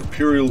an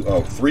Imperial...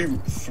 Oh, three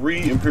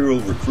Imperial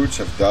recruits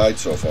have died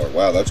so far.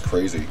 Wow, that's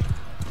crazy.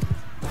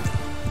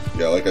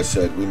 Yeah, like I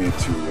said, we need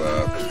to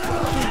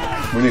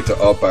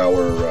up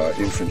our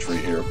infantry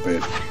here a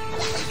bit.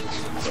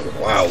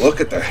 Wow,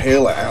 look at the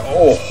hail of...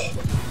 Oh!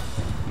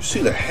 You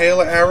see the hail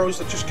of arrows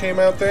that just came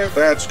out there?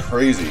 That's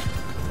crazy.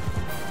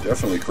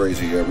 Definitely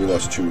crazy. Yeah, we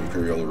lost 2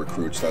 Imperial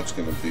recruits. That's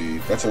going to be...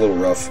 That's a little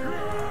rough.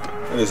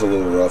 It is a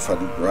little rough.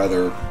 I'd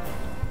rather,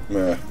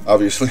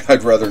 obviously,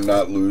 I'd rather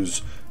not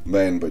lose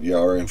men, but yeah,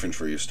 our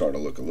infantry is starting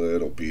to look a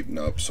little beaten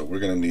up. So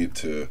we're gonna need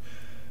to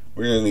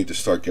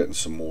start getting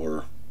some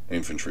more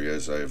infantry,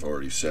 as I've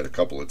already said a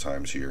couple of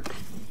times here.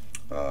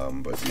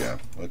 But yeah,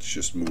 let's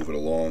just move it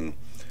along.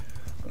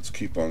 Let's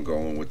keep on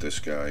going with this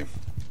guy.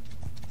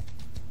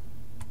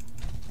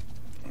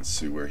 Let's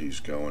see where he's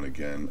going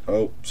again.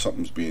 Oh,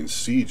 something's being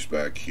sieged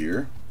back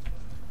here.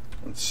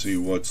 Let's see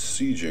what's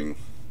sieging.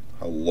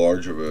 How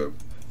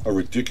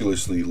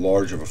ridiculously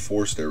large of a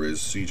force there is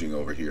sieging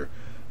over here.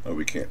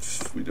 We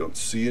don't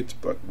see it,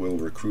 but we'll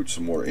recruit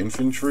some more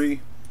infantry.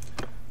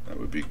 That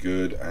would be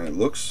good. And it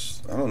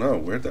looks, I don't know,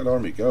 where'd that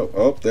army go?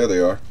 Oh, there they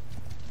are.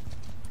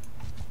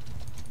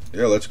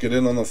 Yeah, let's get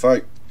in on the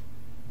fight.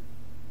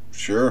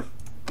 Sure.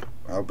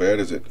 How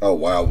bad is it? Oh,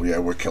 wow, yeah,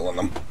 we're killing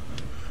them.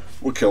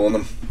 We're killing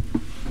them.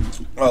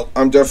 Well,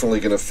 I'm definitely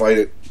going to fight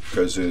it,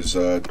 because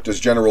there's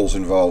generals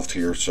involved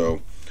here,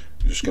 so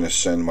I'm just going to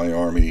send my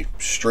army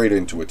straight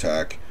into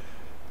attack,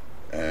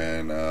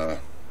 and going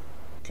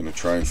to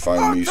try and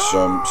find me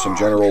some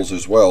generals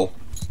as well.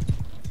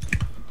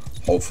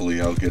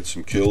 Hopefully I'll get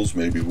some kills.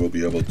 Maybe we'll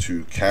be able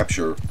to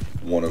capture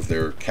one of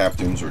their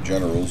captains or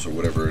generals or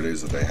whatever it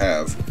is that they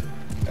have.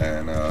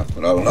 And but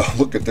I don't know.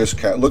 Look at this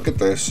cat. Look at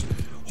this.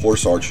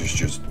 Horse archers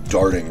just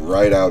darting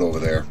right out over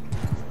there.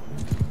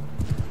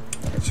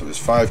 Alright, so there's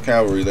 5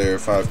 cavalry there,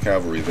 5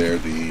 cavalry there.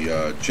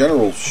 The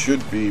general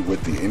should be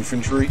with the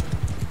infantry.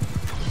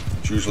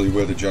 Usually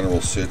where the general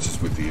sits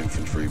is with the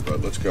infantry,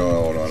 but let's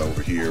go on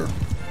over here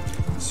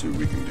and see what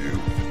we can do.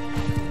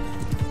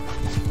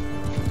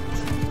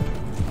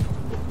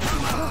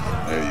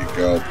 There you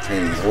go.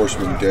 Painting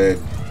horseman dead.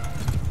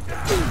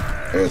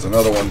 There's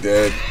another one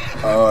dead.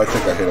 Oh, I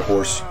think I hit a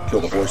horse.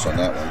 Killed a horse on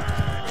that one.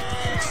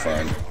 That's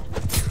fine.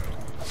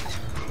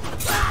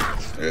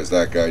 There's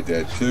that guy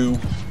dead too.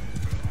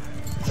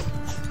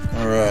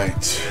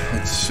 Alright.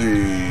 Let's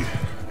see.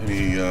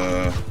 Any,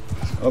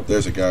 Oh,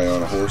 there's a guy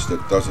on a horse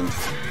that doesn't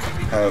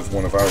have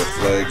one of our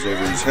flags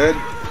over his head.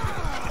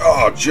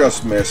 Oh,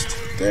 just missed.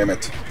 Damn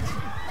it.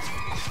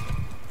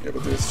 Yeah,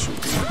 but this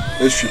should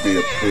be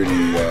a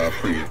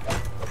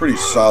pretty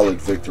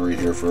solid victory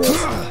here for us.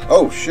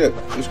 Oh shit!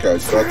 This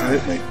guy's about to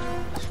hit me.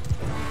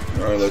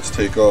 All right, let's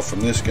take off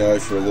from this guy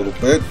for a little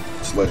bit.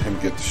 Let's let him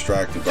get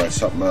distracted by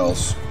something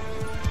else.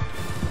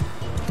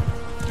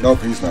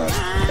 Nope, he's not.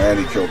 And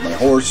he killed my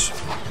horse,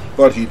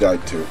 but he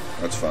died too.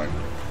 That's fine.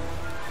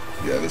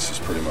 Yeah, this is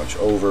pretty much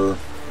over.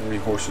 Any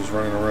horses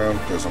running around?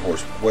 There's a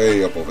horse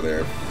way up over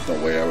there. There's no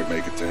way I would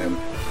make it to him.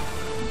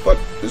 But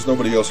there's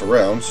nobody else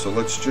around, so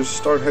let's just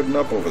start heading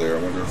up over there.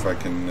 I wonder if I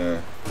can,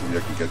 maybe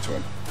I can get to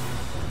him.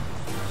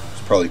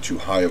 It's probably too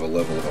high of a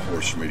level of a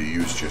horse for me to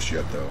use just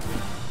yet, though.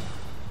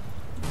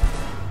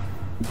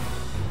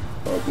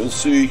 We'll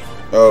see.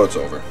 Oh, it's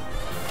over.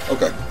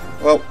 Okay.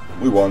 Well,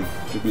 we won.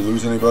 Did we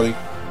lose anybody?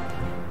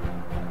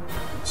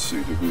 Let's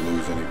see, did we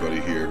lose anybody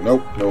here?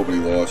 Nope, nobody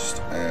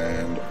lost.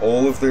 And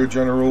all of their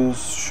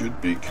generals should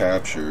be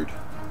captured.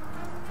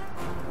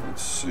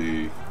 Let's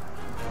see.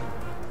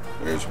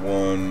 There's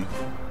one.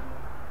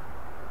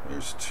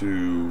 There's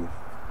two.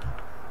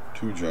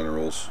 2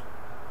 generals.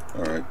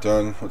 Alright,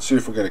 done. Let's see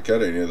if we're going to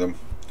get any of them.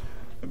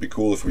 It'd be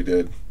cool if we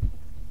did.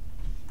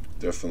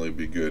 Definitely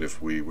be good if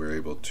we were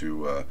able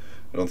to... I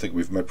don't think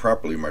we've met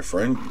properly, my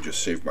friend. You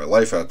just saved my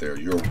life out there.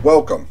 You're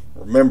welcome.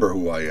 Remember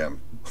who I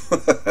am.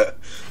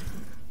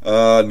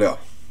 No.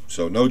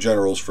 So no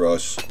generals for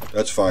us.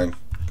 That's fine.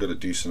 Got a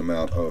decent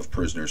amount of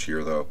prisoners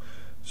here, though.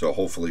 So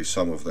hopefully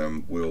some of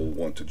them will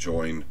want to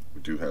join.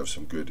 We do have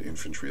some good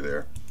infantry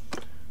there.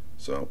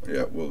 So,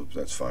 yeah, well,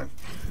 that's fine.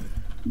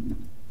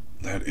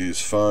 That is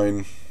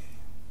fine.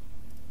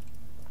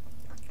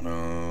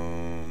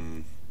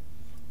 Wonder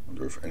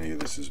if any of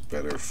this is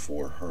better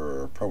for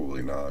her.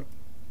 Probably not.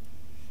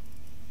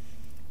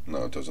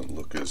 No, it doesn't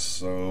look as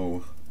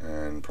so,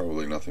 and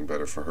probably nothing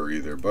better for her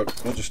either,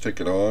 but we'll just take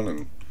it on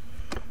and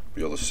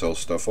be able to sell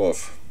stuff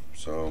off.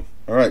 So,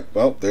 alright,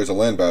 well, there's a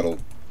land battle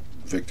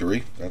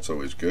victory. That's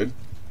always good.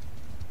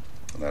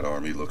 And that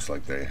army looks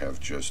like they have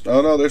just...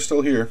 Oh no, they're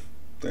still here.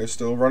 They're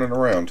still running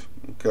around.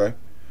 Okay.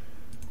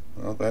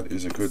 Well, that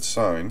is a good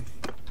sign.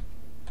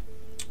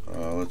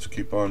 Let's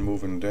keep on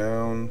moving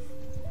down.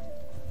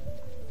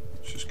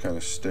 Let's just kind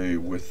of stay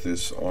with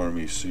this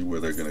army, see where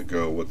they're going to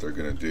go, what they're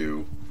going to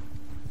do.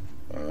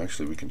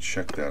 Actually, we can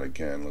check that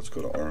again. Let's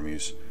go to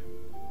armies.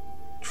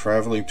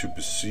 Traveling to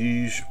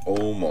besiege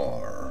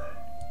Omar,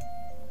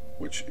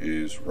 which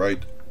is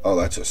right... Oh,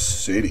 that's a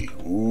city.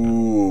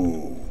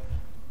 Ooh.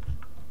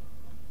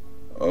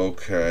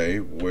 Okay,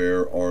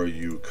 where are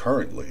you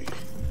currently?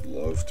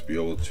 Love to be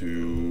able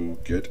to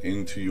get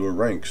into your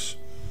ranks.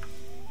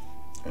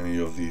 Any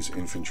of these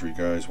infantry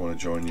guys want to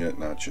join yet?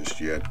 Not just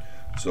yet.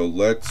 So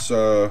let's,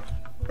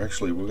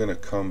 actually, we're going to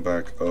come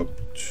back up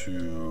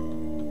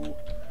to...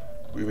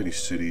 Do we have any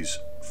cities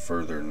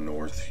further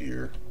north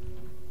here?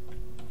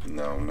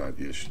 No,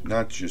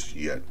 not just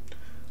yet.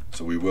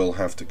 So we will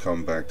have to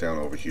come back down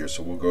over here.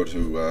 So we'll go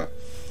to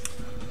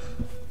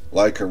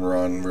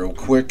Lycaron real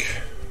quick.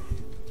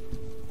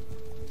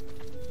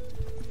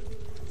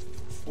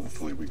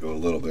 Hopefully we go a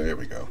little bit. There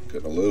we go.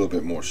 Getting a little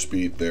bit more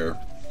speed there.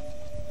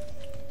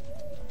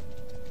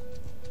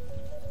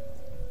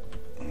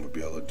 And we'll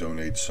be able to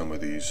donate some of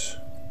these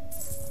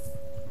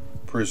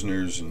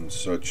prisoners and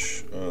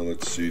such.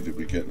 Let's see, did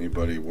we get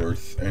anybody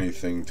worth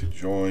anything to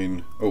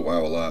join? Oh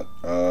wow, a lot.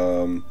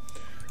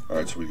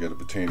 Alright, so we got a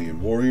Battanian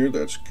warrior,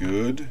 that's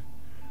good.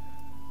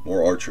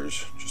 More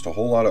archers, just a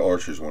whole lot of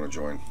archers want to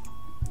join.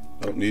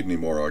 Don't need any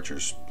more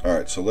archers.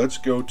 Alright, so let's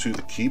go to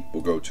the keep,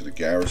 we'll go to the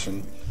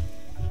garrison.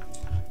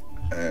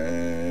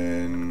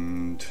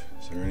 And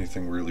is there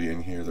anything really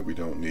in here that we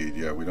don't need?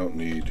 Yeah, we don't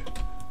need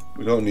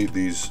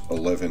these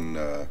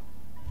 11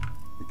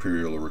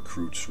 Imperial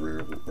recruits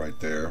right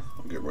there.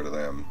 We'll get rid of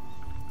them.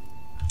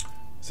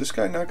 Is this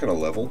guy not going to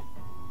level?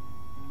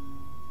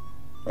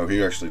 Oh,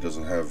 he actually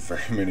doesn't have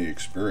very many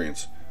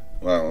experience.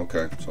 Wow,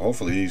 okay. So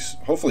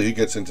hopefully he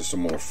gets into some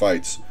more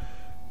fights.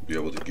 Be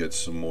able to get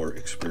some more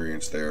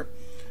experience there.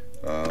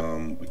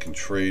 We can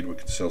trade, we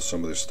can sell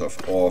some of this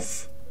stuff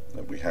off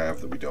that we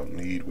have that we don't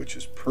need, which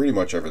is pretty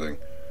much everything.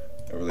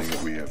 Everything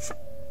that we have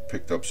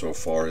picked up so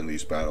far in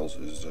these battles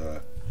is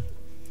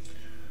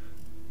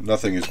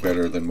nothing is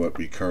better than what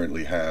we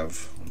currently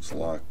have.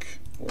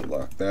 We'll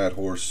lock that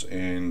horse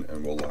in,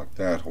 and we'll lock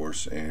that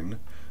horse in.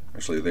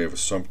 Actually, they have a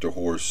sumpter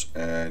horse,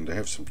 and they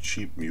have some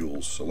cheap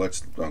mules. So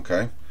let's,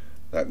 okay,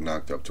 that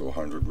knocked up to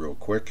 100 real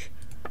quick.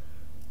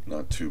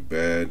 Not too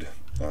bad.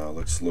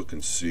 Let's look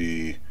and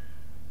see.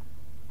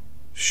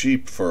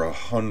 Sheep for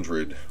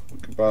 100. We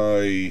could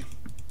buy.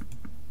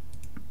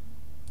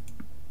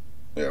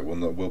 Yeah,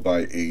 we'll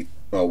buy 8.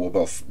 Oh,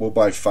 we'll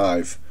buy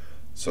 5.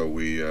 So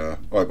we, oh,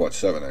 I bought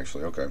 7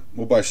 actually. Okay,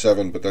 we'll buy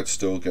 7, but that's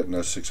still getting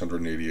us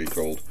 688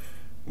 gold,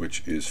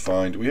 which is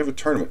fine. Do we have a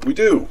tournament? We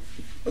do.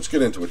 Let's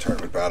get into a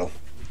tournament battle.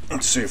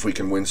 Let's see if we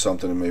can win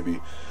something, and maybe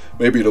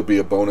it'll be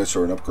a bonus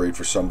or an upgrade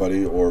for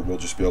somebody, or we'll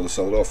just be able to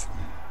sell it off.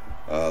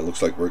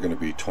 Looks like we're going to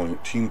be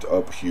teamed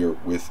up here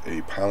with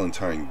a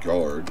Palatine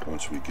Guard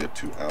once we get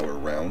to our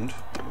round.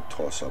 I'm going to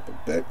toss up a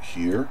bet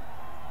here.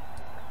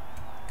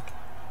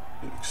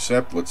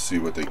 Except, let's see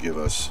what they give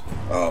us.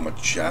 Oh, I'm a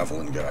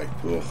javelin guy.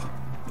 Ugh.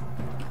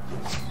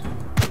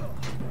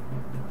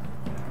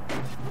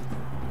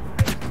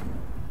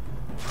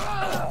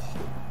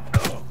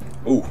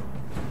 Ooh.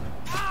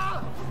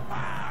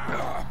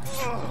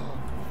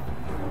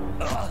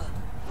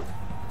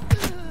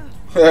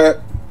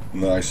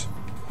 Nice.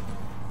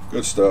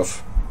 Good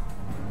stuff.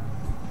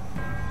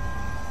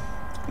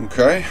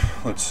 Okay,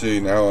 let's see.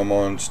 Now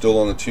I'm still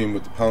on the team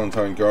with the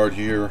Palatine Guard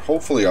here.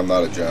 Hopefully I'm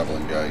not a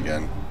javelin guy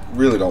again.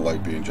 Really don't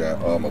like being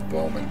oh, I'm a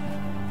bowman.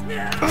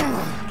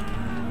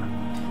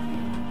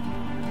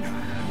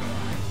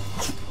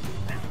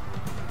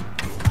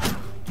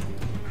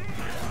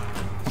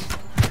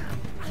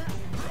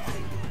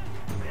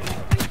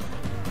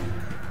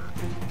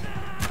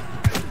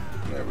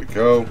 There we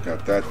go.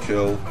 Got that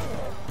kill.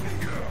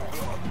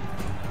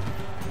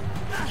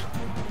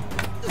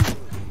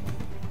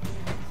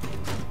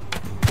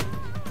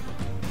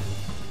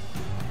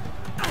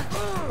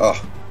 Oh.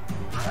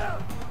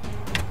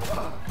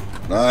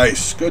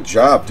 Nice. Good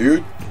job,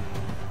 dude.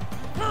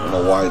 I don't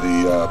know why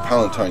the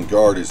Palatine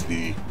Guard is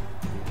the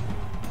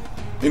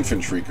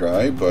infantry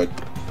guy, but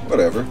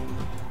whatever.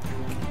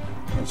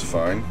 That's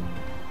fine.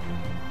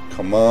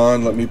 Come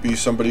on, let me be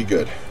somebody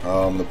good.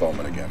 I'm the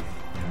bowman again.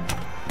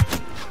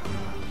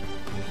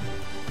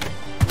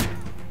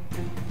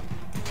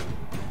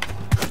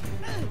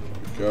 There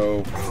we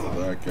go.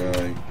 That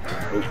guy.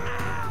 Oh.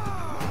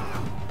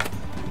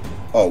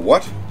 Oh,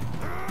 what?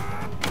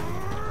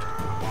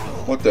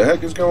 What the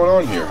heck is going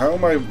on here? How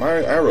am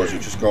my arrows are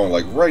just going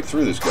like right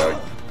through this guy?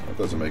 That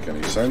doesn't make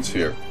any sense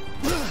here.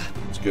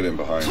 Let's get in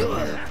behind him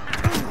here.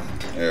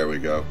 There we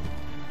go.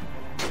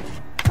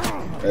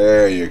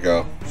 There you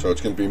go. So it's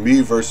going to be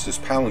me versus this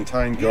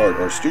Palatine Guard,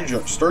 or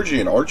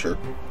Stygian Archer.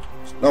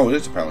 No, it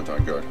is a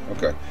Palatine Guard.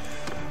 Okay.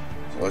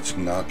 So let's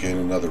knock in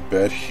another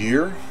bet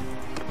here.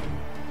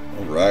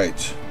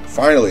 Alright.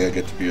 Finally I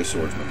get to be a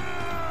swordsman.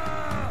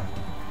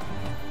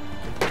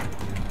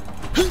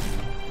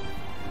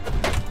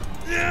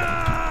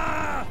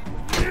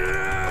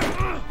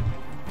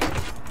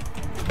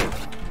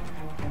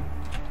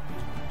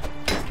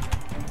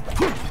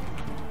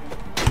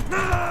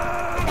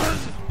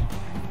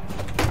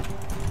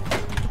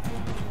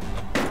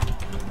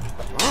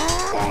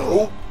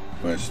 Oh,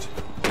 missed.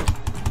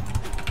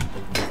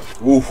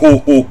 Ooh, hoo,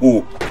 hoo,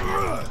 hoo.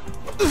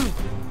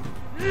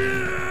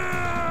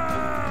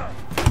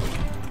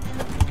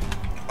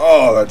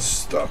 Oh, that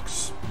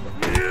sucks.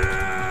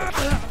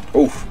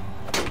 Oof.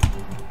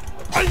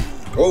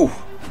 Oh.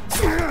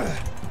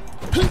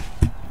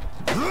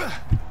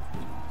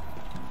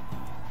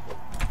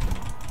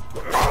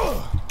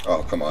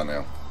 Oh, come on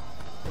now.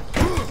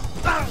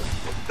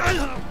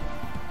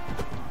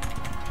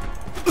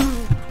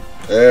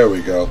 There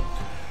we go.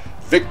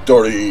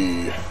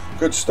 Victory!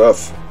 Good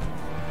stuff.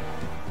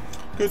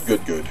 Good,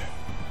 good, good.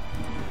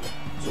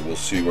 So we'll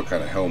see what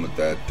kind of helmet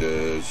that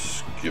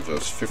does. Give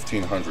us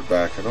 1,500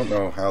 back. I don't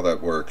know how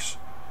that works.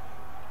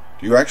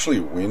 Do you actually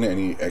win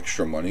any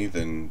extra money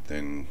than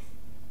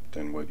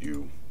what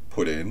you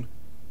put in?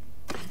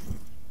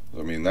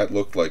 I mean, that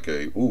looked like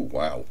a... Ooh,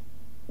 wow.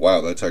 Wow,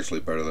 that's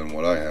actually better than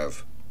what I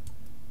have.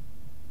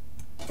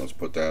 Let's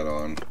put that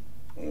on.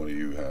 What do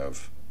you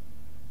have?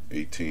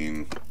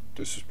 18.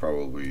 This is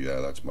probably...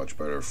 Yeah, that's much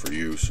better for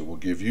you. So we'll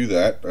give you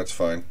that. That's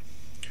fine.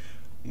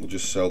 We'll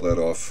just sell that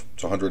off.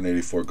 It's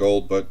 184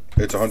 gold, but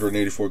it's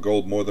 184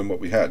 gold more than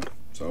what we had.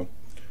 So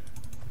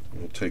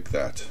we'll take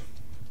that.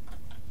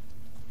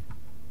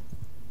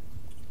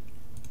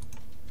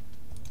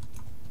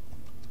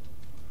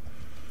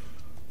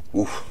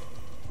 Ooh,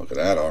 look at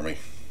that army.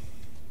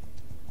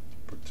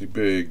 Pretty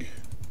big.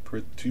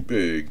 Pretty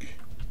big.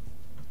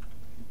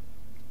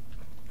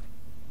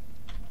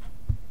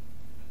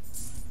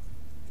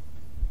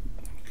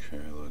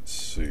 Okay, let's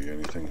see.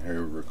 Anything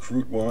here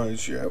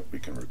recruit-wise? Yeah, we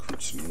can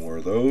recruit some more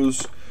of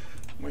those.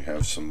 We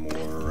have some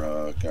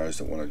more guys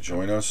that want to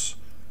join us.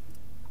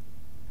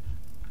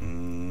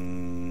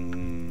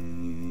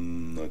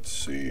 Let's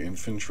see.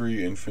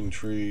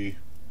 Infantry.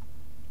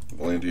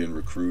 Valandian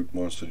recruit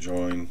wants to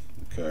join.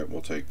 Okay,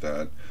 we'll take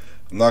that.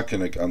 I'm not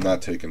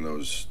taking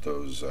those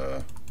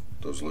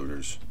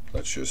looters.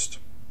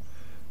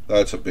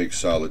 That's a big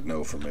solid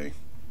no for me.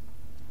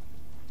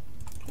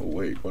 Oh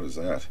wait, what is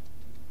that?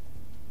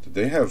 Did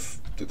they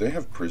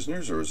have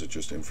prisoners, or is it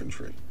just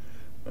infantry?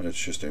 It's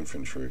just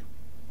infantry.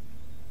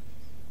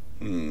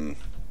 What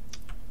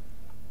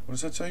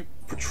does that say?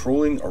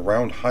 Patrolling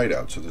around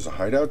hideout. So there's a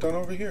hideout down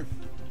over here.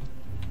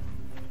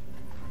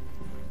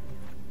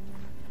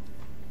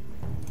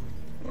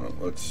 Well,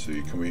 let's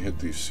see. Can we hit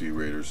these sea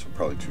raiders?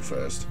 Probably too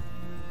fast.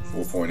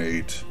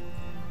 4.8,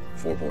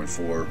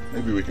 4.4.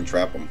 Maybe we can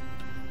trap them.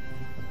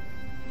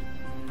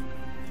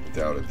 I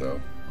doubt it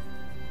though.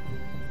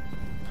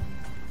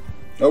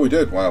 Oh, we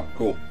did. Wow,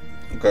 cool.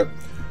 Okay.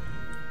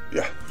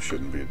 Yeah,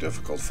 shouldn't be a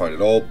difficult fight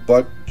at all,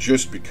 but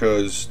just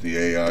because the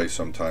AI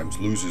sometimes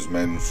loses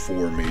men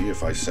for me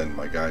if I send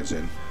my guys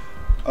in,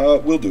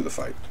 we'll do the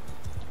fight.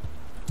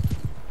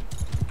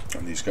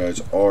 And these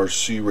guys are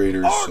sea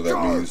raiders, so that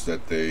means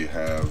that they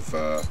have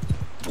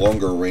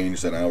longer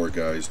range than our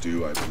guys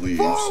do, I believe.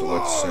 So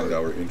let's send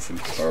our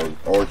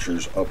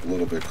archers up a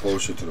little bit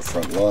closer to the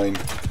front line.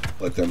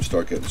 Let them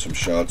start getting some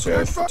shots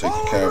off. We'll take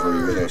the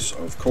cavalry with us,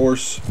 of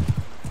course.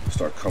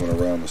 Start coming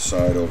around the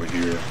side over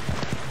here.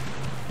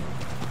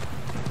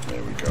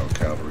 There we go.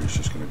 Cavalry's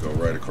just going to go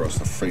right across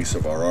the face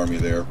of our army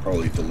there.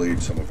 Probably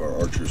delayed some of our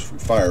archers from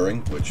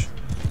firing, which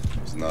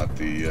is not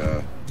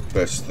the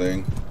best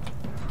thing.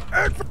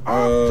 Yeah,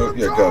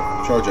 go.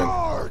 Charge in.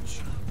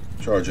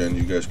 Charge in.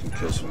 You guys can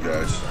kill some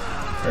guys.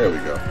 There we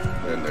go.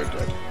 And they're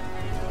dead.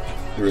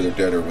 They're either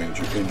dead or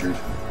injured.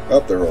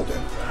 Oh, they're all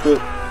dead. Cool.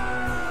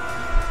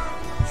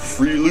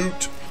 Free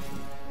loot.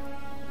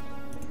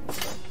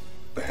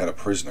 They had a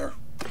prisoner.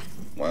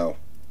 Wow.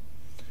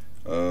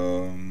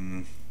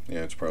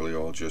 Yeah, it's probably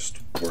all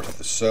just worth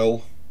the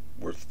sell.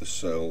 Worth the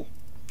sell.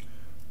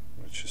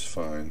 Which is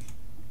fine.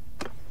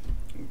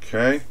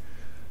 Okay.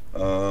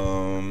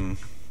 Wonder,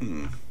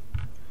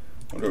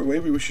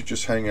 maybe we should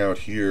just hang out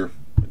here.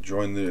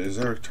 Join the... Is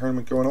there a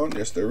tournament going on?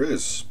 Yes, there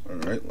is.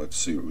 Alright, let's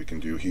see what we can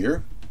do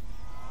here.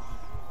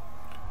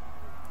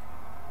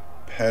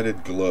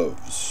 Padded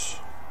gloves.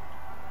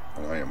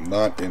 And I am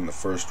not in the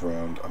first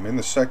round. I'm in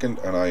the second,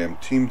 and I am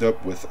teamed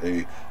up with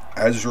a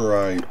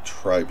Azuri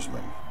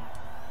tribesman.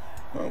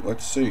 Well,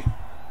 let's see.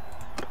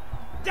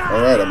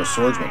 Alright, I'm a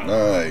swordsman.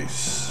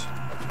 Nice.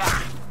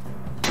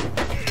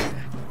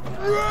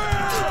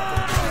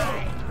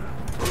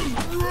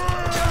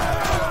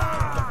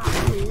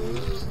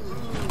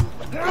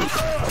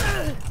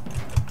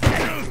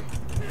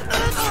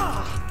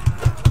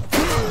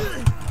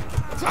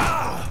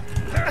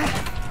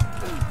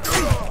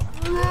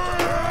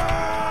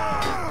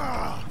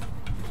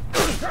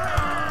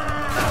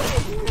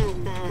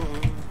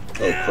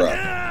 Oh,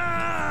 crap.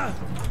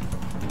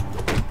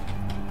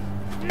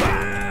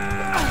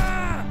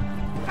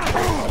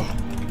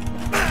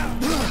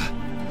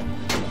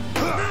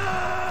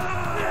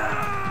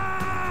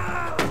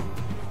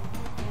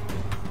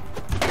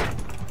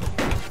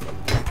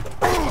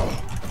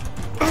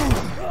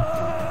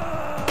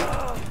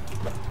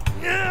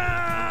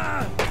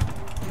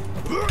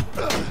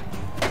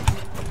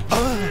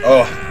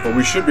 Oh, but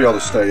we should be able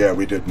to stay. Yeah,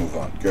 we did move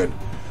on. Good.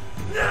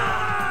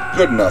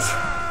 Good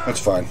enough. That's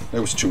fine.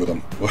 There was 2 of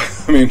them.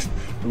 I mean,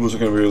 it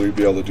wasn't going to really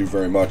be able to do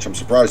very much. I'm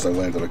surprised I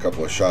landed a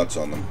couple of shots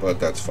on them, but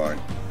that's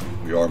fine.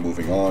 We are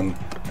moving on,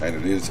 and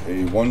it is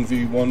a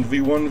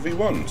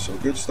 1v1v1v1, so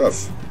good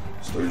stuff.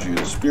 Sturgy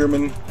is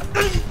Spearman.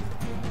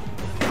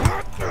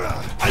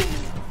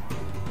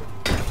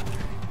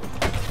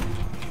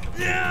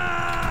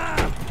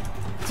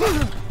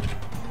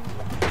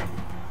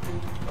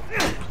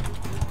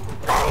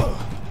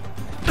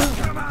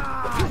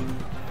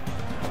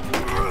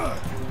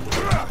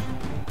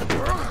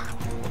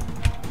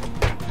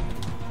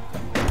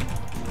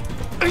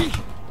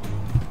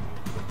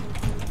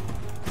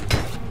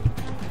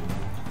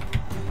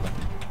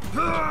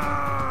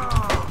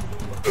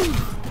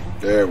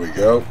 There we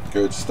go.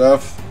 Good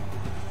stuff.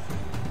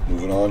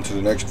 Moving on to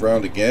the next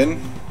round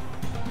again.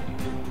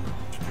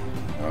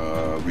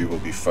 We will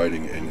be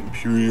fighting an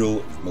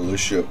Imperial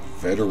Militia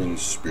Veteran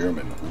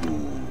Spearman.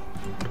 Ooh.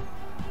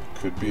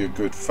 Could be a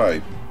good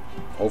fight.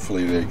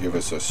 Hopefully they give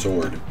us a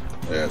sword.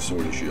 Yeah,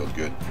 sword and shield.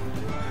 Good.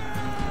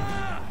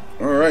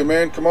 Alright,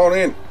 man. Come on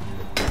in.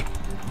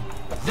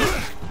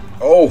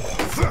 Oh.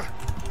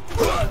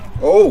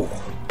 Oh.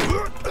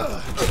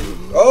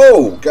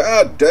 Oh,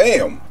 god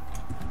damn.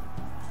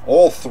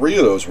 All 3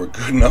 of those were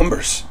good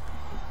numbers.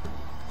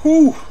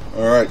 Whew.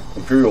 Alright,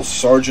 Imperial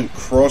Sergeant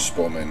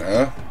Crossbowman,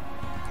 huh?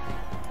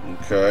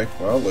 Okay,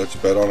 well, let's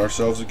bet on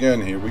ourselves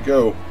again. Here we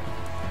go.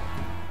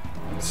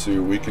 Let's see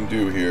what we can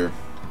do here.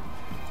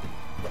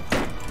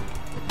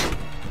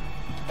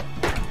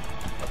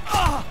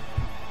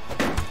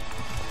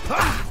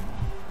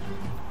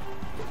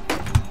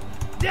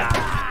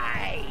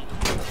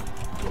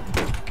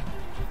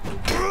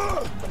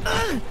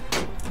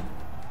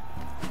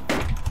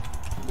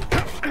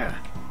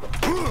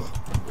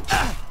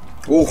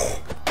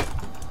 Oh.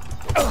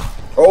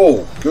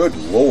 Oh, good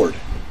lord.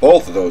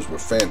 Both of those were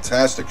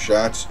fantastic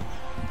shots.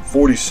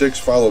 46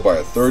 followed by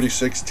a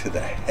 36 to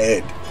the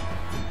head.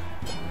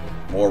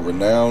 More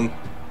renown.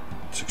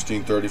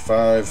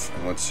 1635.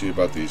 And let's see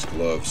about these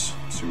gloves.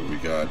 Let's see what we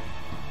got.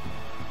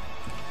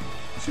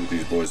 See what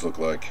these boys look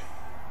like.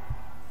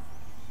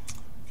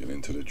 Get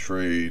into the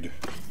trade.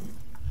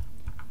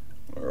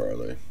 Where are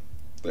they?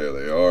 There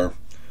they are.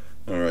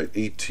 Alright,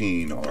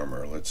 18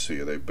 armor. Let's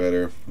see, are they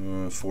better?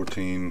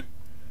 14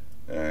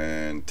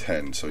 and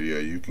 10. So yeah,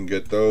 you can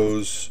get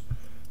those.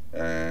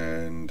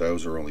 And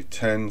those are only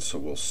 10, so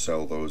we'll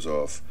sell those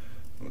off.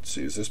 Let's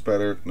see, is this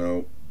better?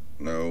 No.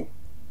 No.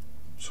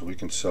 So we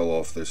can sell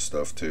off this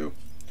stuff too.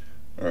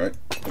 Alright,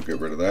 we'll get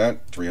rid of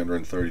that.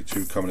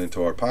 332 coming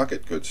into our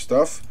pocket. Good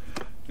stuff.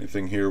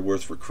 Anything here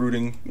worth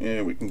recruiting?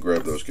 Yeah, we can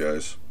grab those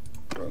guys.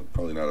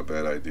 Probably not a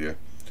bad idea.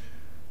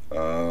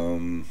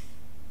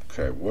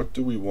 Okay, what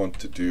do we want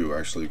to do?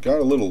 Actually, got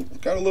a little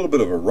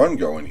bit of a run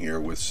going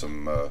here with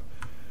some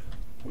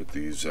with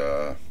these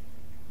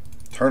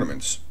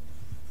tournaments.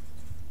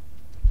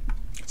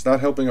 It's not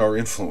helping our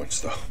influence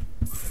though.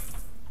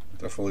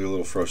 Definitely a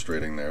little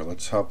frustrating there.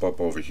 Let's hop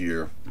up over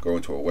here. Go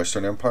into a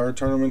Western Empire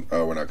tournament.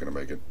 Oh, we're not going to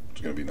make it.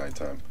 It's going to be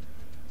nighttime.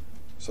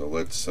 So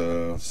let's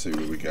see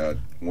what we got.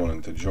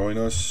 Wanting to join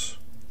us.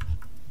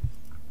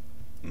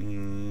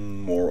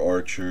 More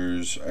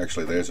archers.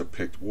 Actually, there's a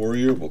picked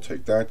warrior. We'll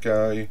take that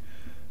guy.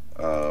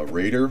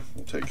 Raider.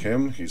 We'll take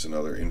him. He's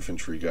another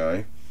infantry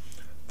guy.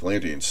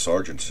 Atlantean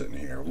sergeant sitting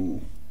here.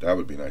 Ooh, that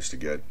would be nice to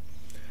get.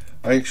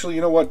 Actually,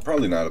 you know what?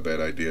 Probably not a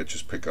bad idea.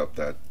 Just pick up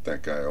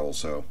that guy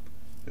also,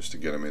 just to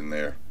get him in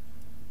there.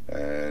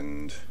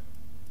 And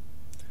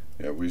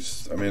yeah,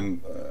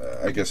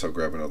 I guess I'll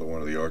grab another one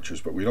of the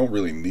archers, but we don't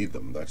really need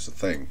them. That's the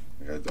thing.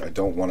 I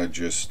don't want to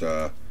just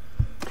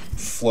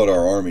flood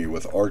our army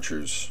with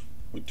archers.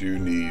 We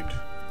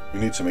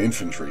need some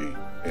infantry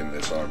in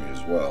this army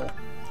as well.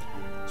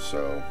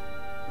 So,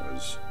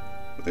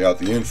 without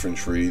the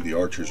infantry, the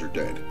archers are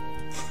dead.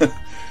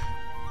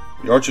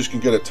 The archers can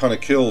get a ton of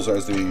kills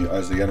as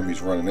the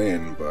enemy's running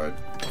in, but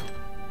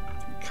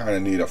you kind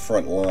of need a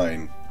front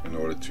line in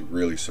order to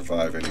really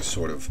survive any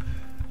sort of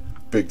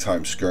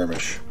big-time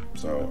skirmish.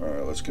 So,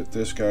 alright, let's get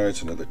this guy.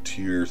 It's another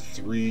tier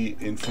 3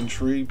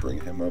 infantry. Bring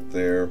him up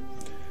there.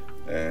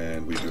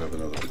 And we do have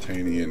another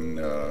Britannian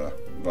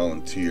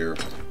volunteer.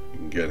 You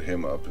can get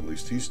him up. At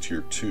least he's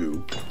tier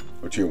 2.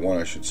 Or tier 1,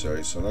 I should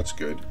say. So that's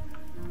good.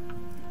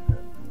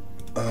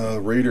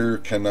 Raider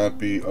cannot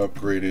be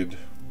upgraded.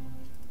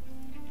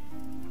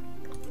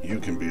 You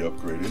can be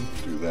upgraded.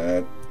 Do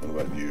that.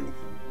 What about you?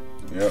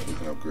 Yeah, we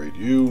can upgrade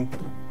you.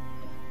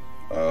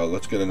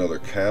 Let's get another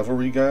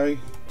cavalry guy.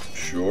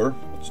 Sure,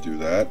 let's do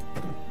that.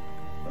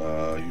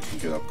 You can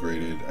get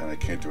upgraded, and I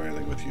can't do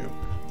anything with you.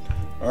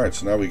 Alright,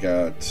 so now we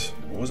got,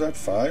 what was that,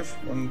 5?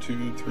 1,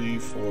 2, 3,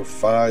 4,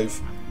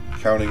 5,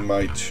 counting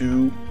my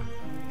 2.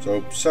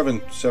 So,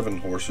 seven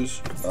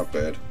horses. Not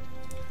bad.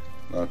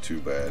 Not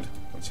too bad.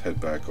 Let's head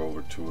back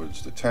over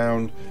towards the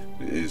town.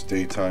 It is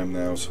daytime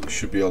now, so we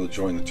should be able to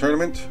join the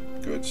tournament.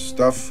 Good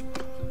stuff.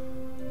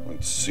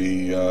 Let's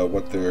see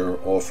what they're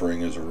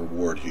offering as a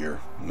reward here.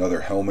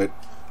 Another helmet.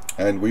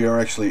 And we are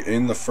actually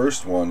in the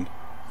first one.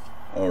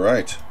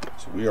 Alright,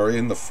 so we are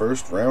in the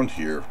first round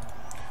here.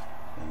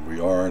 And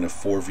we are in a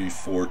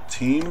 4v4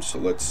 team, so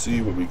let's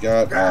see what we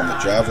got on the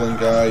javelin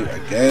guy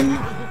again.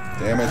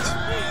 Damn it.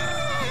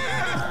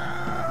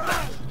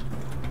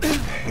 I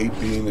hate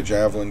being the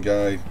javelin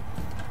guy.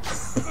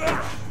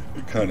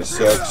 It kind of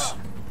sucks.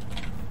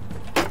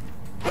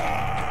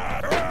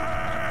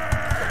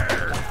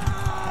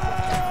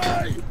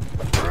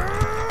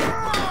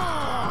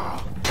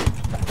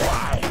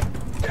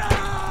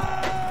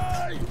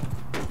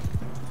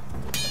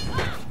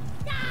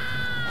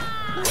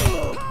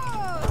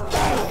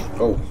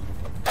 Oh.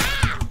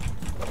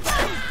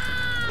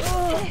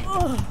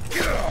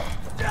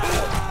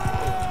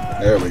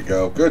 There we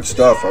go. Good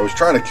stuff. I was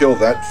trying to kill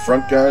that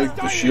front guy,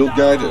 the shield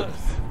guy, to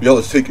be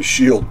able to take a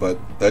shield, but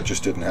that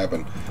just didn't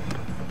happen.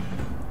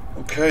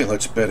 Okay,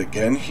 let's bet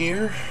again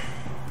here.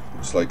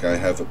 Looks like I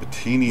have a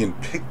Batinian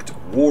picked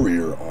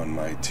warrior on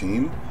my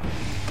team.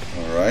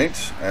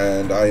 Alright,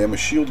 and I am a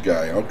shield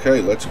guy.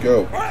 Okay, let's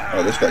go.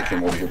 Oh, this guy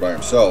came over here by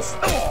himself.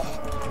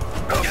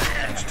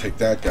 Let's take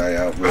that guy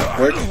out real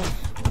quick.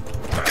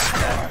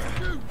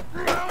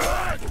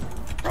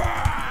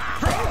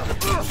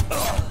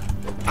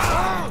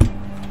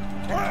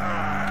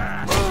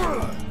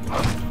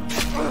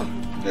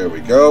 There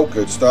we go.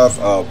 Good stuff.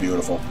 Oh,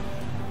 beautiful.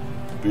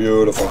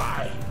 Beautiful.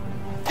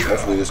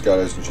 Hopefully this guy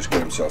doesn't just get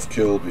himself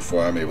killed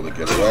before I'm able to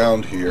get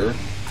around here.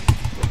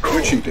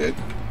 Which he did.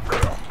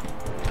 Oh,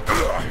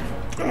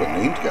 a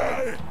named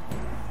guy.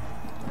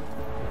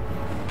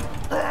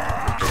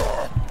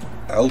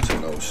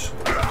 Altanos.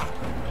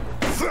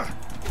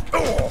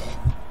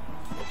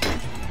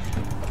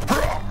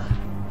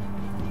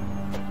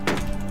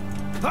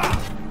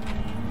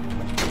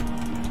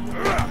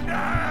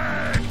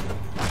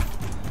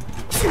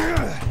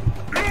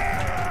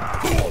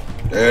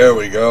 There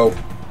we go.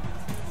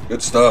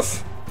 Good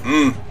stuff.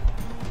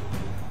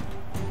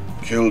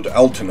 Killed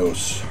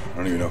Altanos. I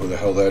don't even know who the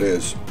hell that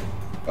is.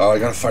 Oh, I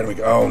gotta find him.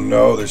 Oh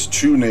no, there's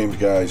 2 named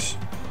guys.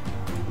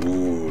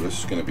 Ooh, this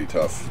is gonna be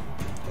tough.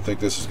 I think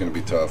this is gonna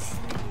be tough.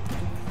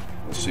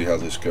 We'll see how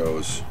this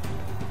goes.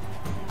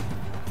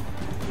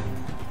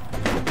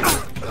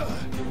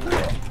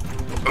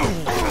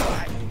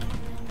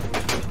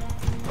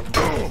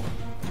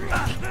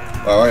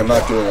 Wow, I am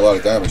not doing a lot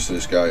of damage to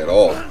this guy at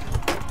all.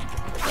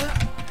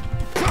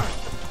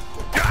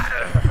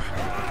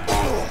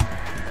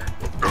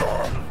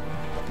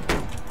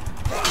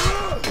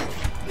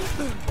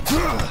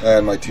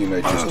 And my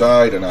teammate just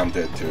died, and I'm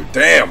dead too.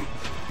 Damn!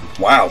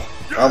 Wow.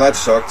 Oh, that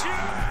sucked.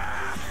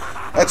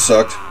 That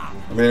sucked.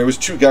 I mean, it was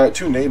two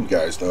named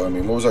guys, though. I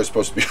mean, what was I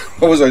supposed to be?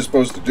 What was I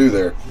supposed to do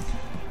there?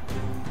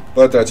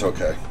 But that's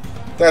okay.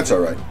 That's all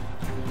right.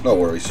 No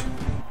worries.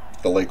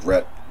 The Lake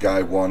Rat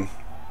guy won.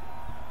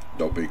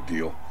 No big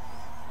deal.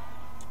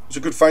 It was a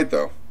good fight,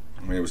 though.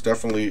 I mean, it was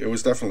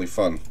definitely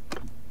fun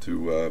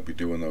to be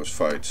doing those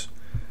fights.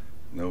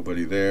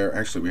 Nobody there.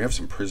 Actually, we have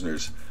some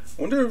prisoners.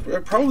 I wonder if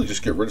I'd probably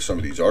just get rid of some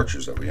of these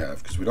archers that we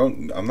have, because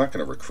I'm not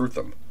going to recruit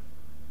them.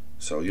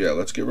 So yeah,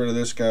 let's get rid of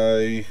this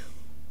guy,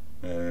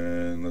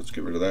 and let's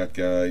get rid of that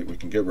guy. We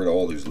can get rid of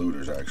all these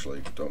looters,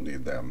 actually. Don't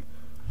need them.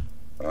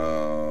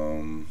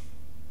 Who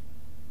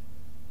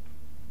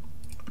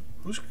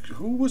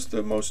was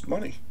the most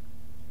money?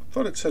 I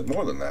thought it said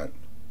more than that.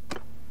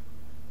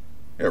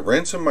 Yeah,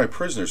 ransom my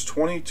prisoners,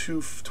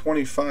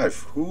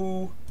 2225.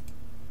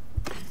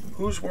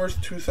 Who's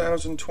worth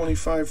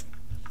 2,025?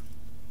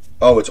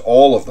 Oh, it's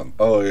all of them.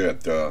 Oh yeah,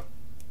 duh.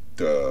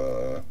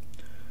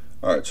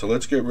 Alright, so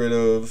let's get rid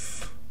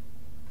of...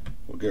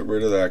 We'll get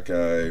rid of that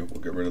guy.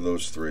 We'll get rid of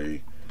those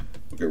 3.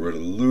 We'll get rid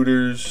of the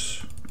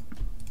looters.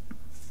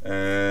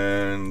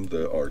 And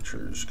the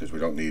archers, because we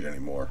don't need any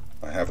more.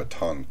 I have a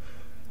ton.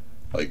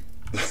 Like,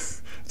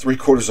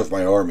 3/4 of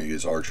my army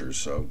is archers,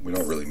 so we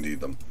don't really need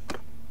them.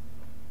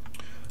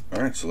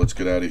 Alright, so let's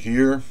get out of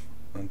here.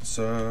 Let's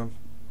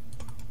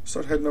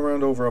start heading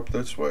around over up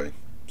this way.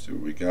 See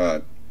what we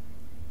got.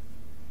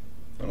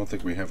 I don't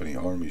think we have any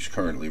armies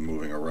currently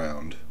moving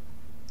around.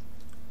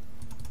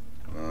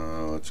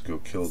 Let's go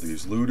kill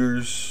these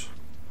looters.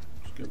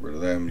 Let's get rid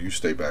of them. You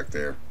stay back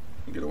there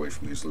and get away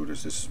from these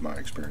looters. This is my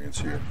experience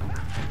here.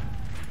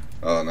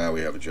 Oh, now we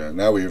have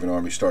an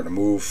army starting to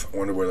move. I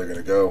wonder where they're going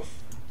to go.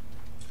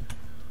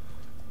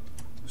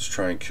 Let's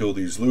try and kill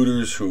these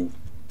looters who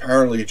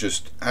apparently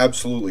just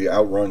absolutely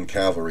outrun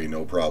cavalry,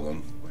 no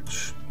problem.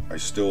 Which I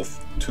still,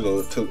 for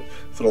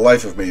the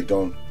life of me,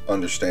 don't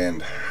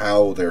understand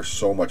how they're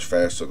so much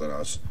faster than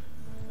us.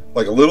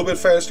 Like a little bit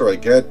faster I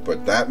get,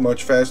 but that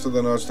much faster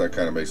than us, that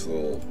kind of makes it's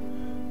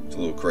a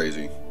little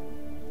crazy.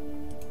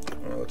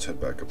 Let's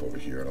head back up over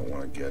here. I don't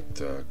want to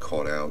get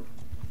caught out.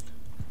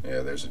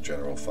 Yeah, there's a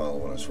general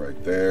following us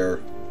right there.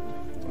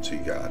 What's he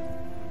got?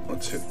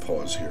 Let's hit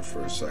pause here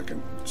for a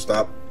second.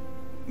 Stop.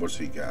 What's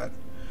he got?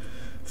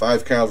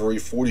 5 cavalry,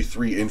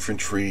 43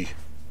 infantry,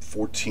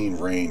 14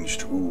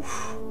 ranged.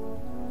 Oof.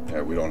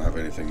 Yeah, we don't have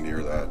anything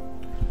near that.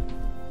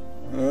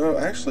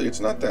 Actually, it's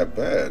not that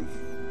bad.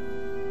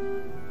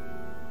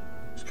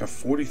 He's got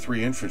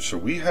 43 infantry, so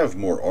we have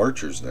more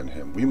archers than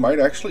him. We might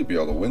actually be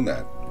able to win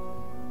that.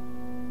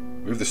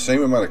 We have the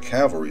same amount of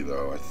cavalry,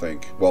 though, I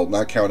think. Well,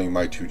 not counting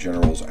my 2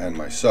 generals and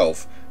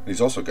myself. And he's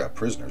also got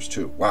prisoners,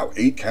 too. Wow,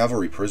 8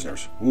 cavalry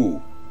prisoners.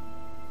 Ooh.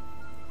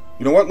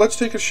 You know what? Let's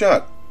take a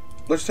shot.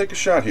 Let's take a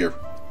shot here.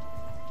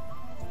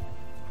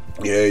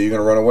 Yeah, you're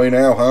going to run away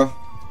now, huh?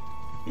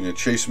 You're going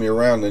to chase me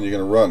around, then you're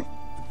going to run.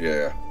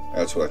 Yeah,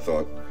 that's what I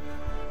thought.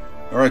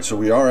 Alright, so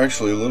we are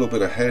actually a little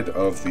bit ahead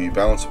of the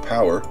balance of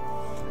power.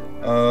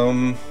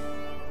 I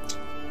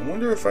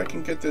wonder if I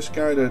can get this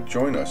guy to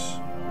join us.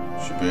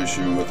 Should be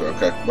issue with...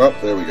 Okay, well,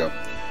 there we go.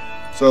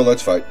 So,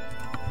 let's fight.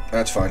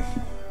 That's fine.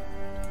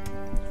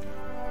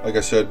 Like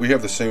I said, we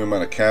have the same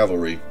amount of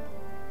cavalry.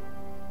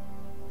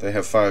 They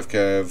have 5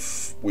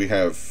 cav. We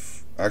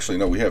have... Actually,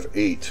 no, we have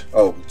 8.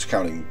 Oh, it's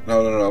counting...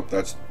 No.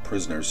 That's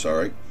prisoners,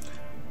 sorry.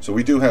 So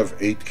we do have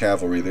 8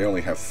 cavalry. They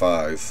only have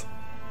 5.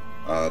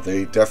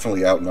 They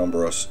definitely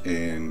outnumber us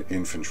in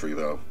infantry,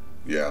 though.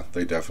 Yeah,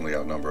 they definitely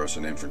outnumber us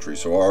in infantry.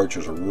 So our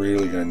archers are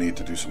really going to need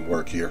to do some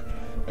work here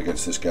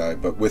against this guy.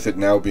 But with it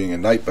now being a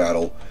night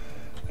battle,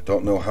 I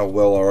don't know how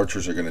well our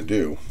archers are going to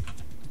do.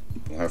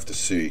 We'll have to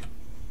see.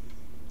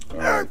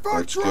 Alright,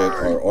 let's get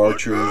our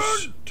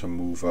archers to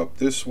move up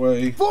this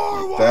way.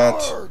 Like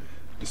that.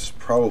 This is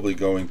probably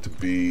going to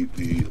be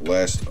the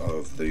last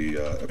of the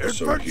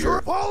episode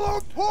here.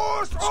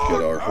 Let's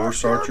get our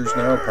horse archers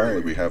now.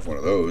 Apparently we have one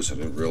of those. I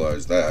didn't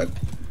realize that.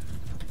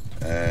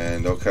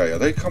 And, okay, are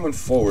they coming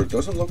forward?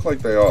 Doesn't look like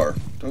they are.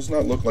 Does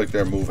not look like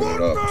they're moving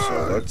it up.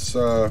 So let's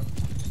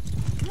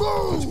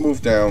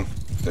move down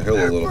the hill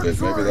a little bit.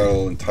 Maybe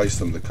that'll entice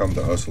them to come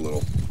to us a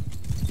little.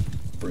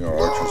 Bring our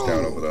archers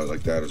down over there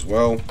like that as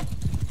well.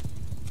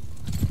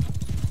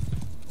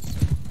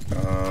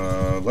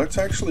 Let's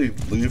actually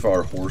leave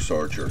our horse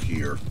archer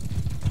here.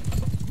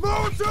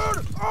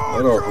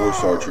 Let our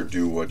horse archer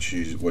do what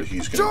he's going to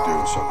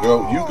do.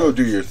 So you go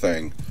do your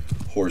thing,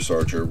 horse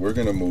archer. We're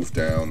going to move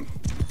down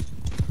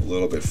a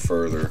little bit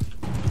further.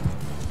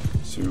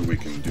 See what we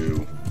can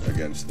do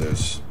against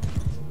this.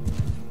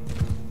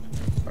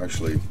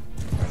 Actually,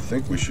 I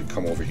think we should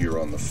come over here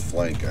on the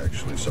flank,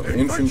 actually. So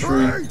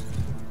infantry,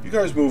 you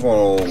guys move on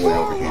all the way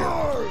over here.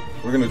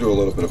 We're going to do a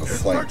little bit of a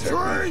flank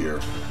technique here.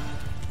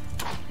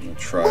 I'm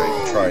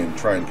gonna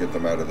try and get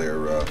them out of their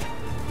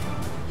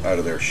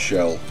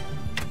shell.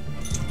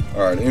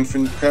 All right,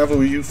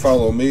 cavalry, you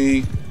follow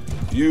me.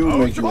 You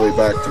make your way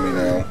back to me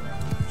now,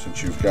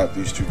 since you've got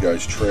these 2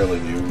 guys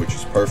trailing you, which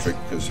is perfect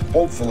because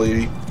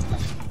hopefully.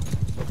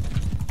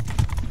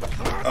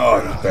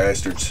 Oh, you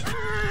bastards!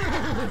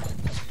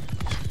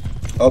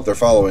 Oh, they're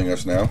following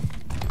us now.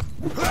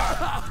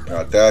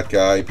 Got that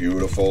guy,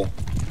 beautiful.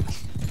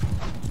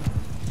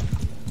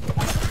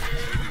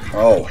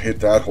 Oh, hit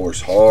that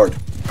horse hard.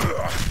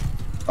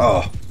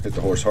 Oh, hit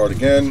the horse hard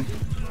again.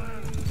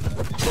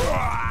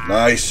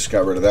 Nice,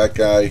 got rid of that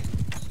guy.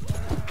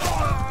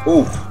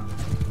 Ooh.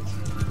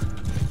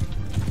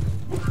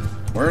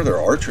 Where are their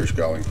archers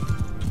going?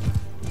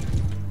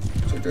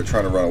 Looks like they're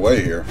trying to run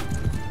away here.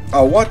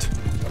 Oh, what?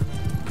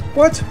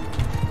 What?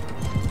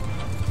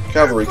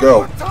 Cavalry,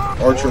 go.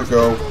 Archer,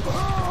 go.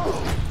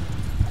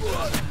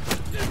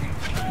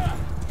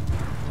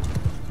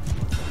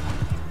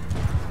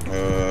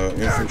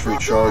 Infantry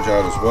charge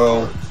out as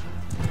well.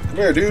 Come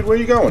here, dude. Where are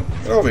you going?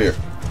 Get over here.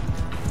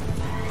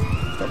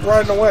 Stop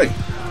riding away.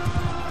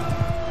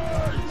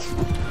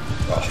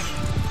 Oh,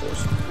 of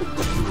course.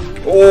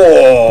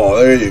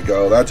 Oh, there you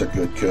go. That's a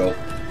good kill.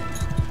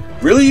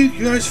 Really?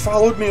 You guys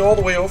followed me all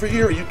the way over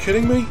here? Are you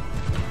kidding me?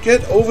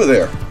 Get over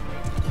there.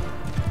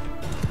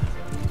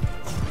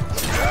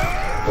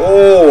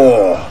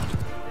 Oh,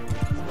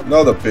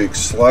 another big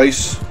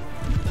slice.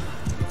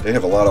 They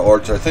have a lot of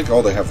archers. I think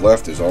all they have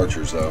left is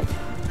archers, though.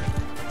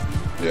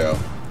 Yeah,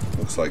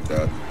 looks like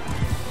that.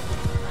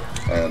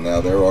 And now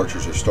their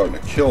archers are starting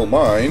to kill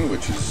mine,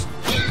 which is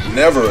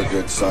never a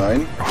good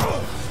sign.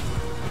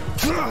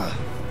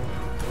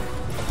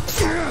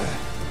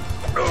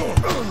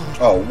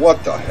 Oh,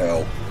 what the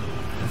hell?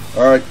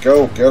 Alright,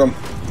 go, get them.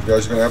 You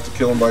guys are going to have to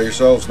kill them by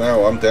yourselves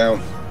now. I'm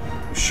down.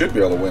 We should be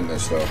able to win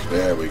this, though.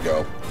 There we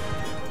go.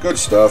 Good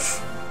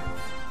stuff.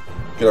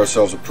 Get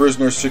ourselves a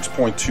prisoner.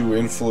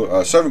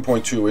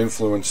 7.2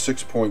 influence,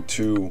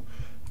 6.2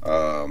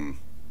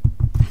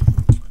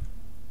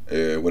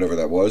 whatever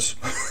that was.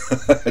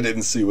 I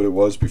didn't see what it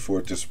was before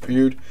it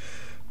disappeared.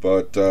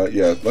 But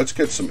yeah, let's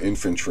get some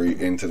infantry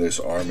into this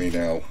army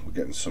now. We're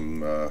getting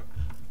some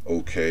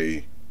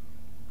okay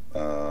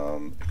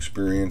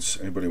experience.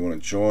 Anybody want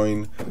to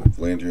join?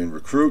 Landrian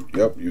recruit.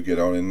 Yep, you get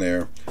on in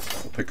there.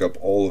 We'll pick up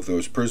all of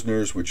those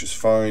prisoners, which is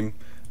fine.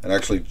 And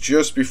actually,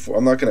 just before,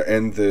 I'm not going to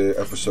end the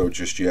episode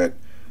just yet.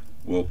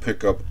 We'll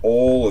pick up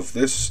all of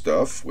this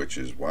stuff, which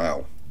is,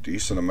 wow,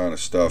 decent amount of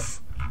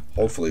stuff.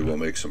 Hopefully we'll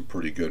make some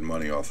pretty good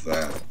money off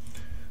that.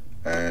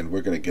 And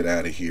we're going to get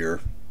out of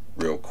here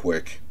real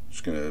quick.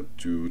 Just going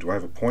to do I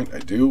have a point? I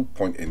do.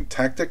 Point in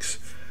tactics.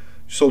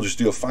 Soldiers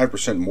deal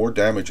 5% more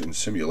damage in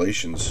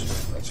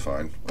simulations. That's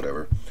fine,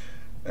 whatever.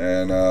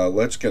 And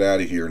let's get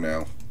out of here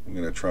now. I'm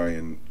going to try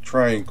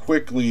and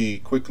quickly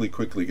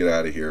get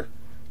out of here.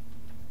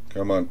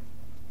 Come on.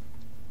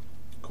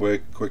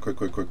 Quick.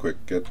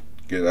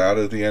 Get out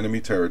of the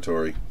enemy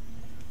territory.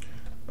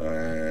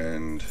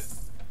 And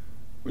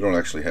we don't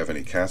actually have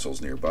any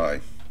castles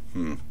nearby.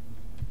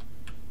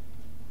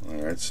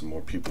 Alright, some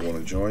more people want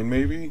to join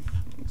maybe.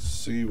 Let's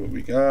see what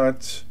we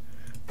got.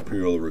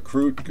 Imperial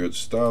Recruit, good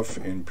stuff.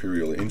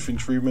 Imperial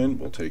Infantryman,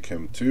 we'll take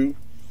him too.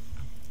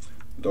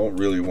 Don't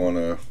really want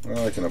to...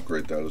 Well, I can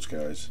upgrade those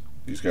guys.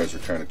 These guys are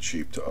kind of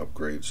cheap to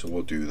upgrade, so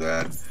we'll do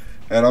that.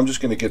 And I'm just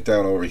going to get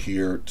down over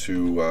here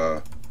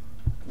to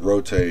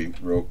rotate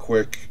real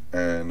quick,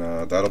 and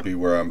that'll be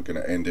where I'm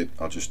going to end it.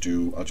 I'll just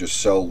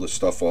sell the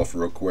stuff off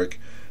real quick,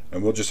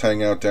 and we'll just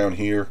hang out down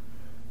here.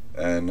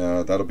 And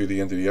that'll be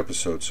the end of the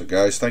episode. So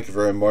guys, thank you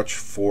very much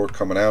for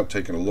coming out,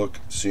 taking a look,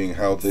 seeing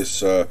how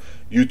this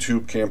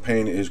YouTube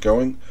campaign is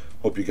going.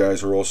 Hope you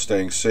guys are all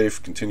staying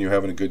safe, continue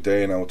having a good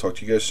day, and I will talk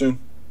to you guys soon.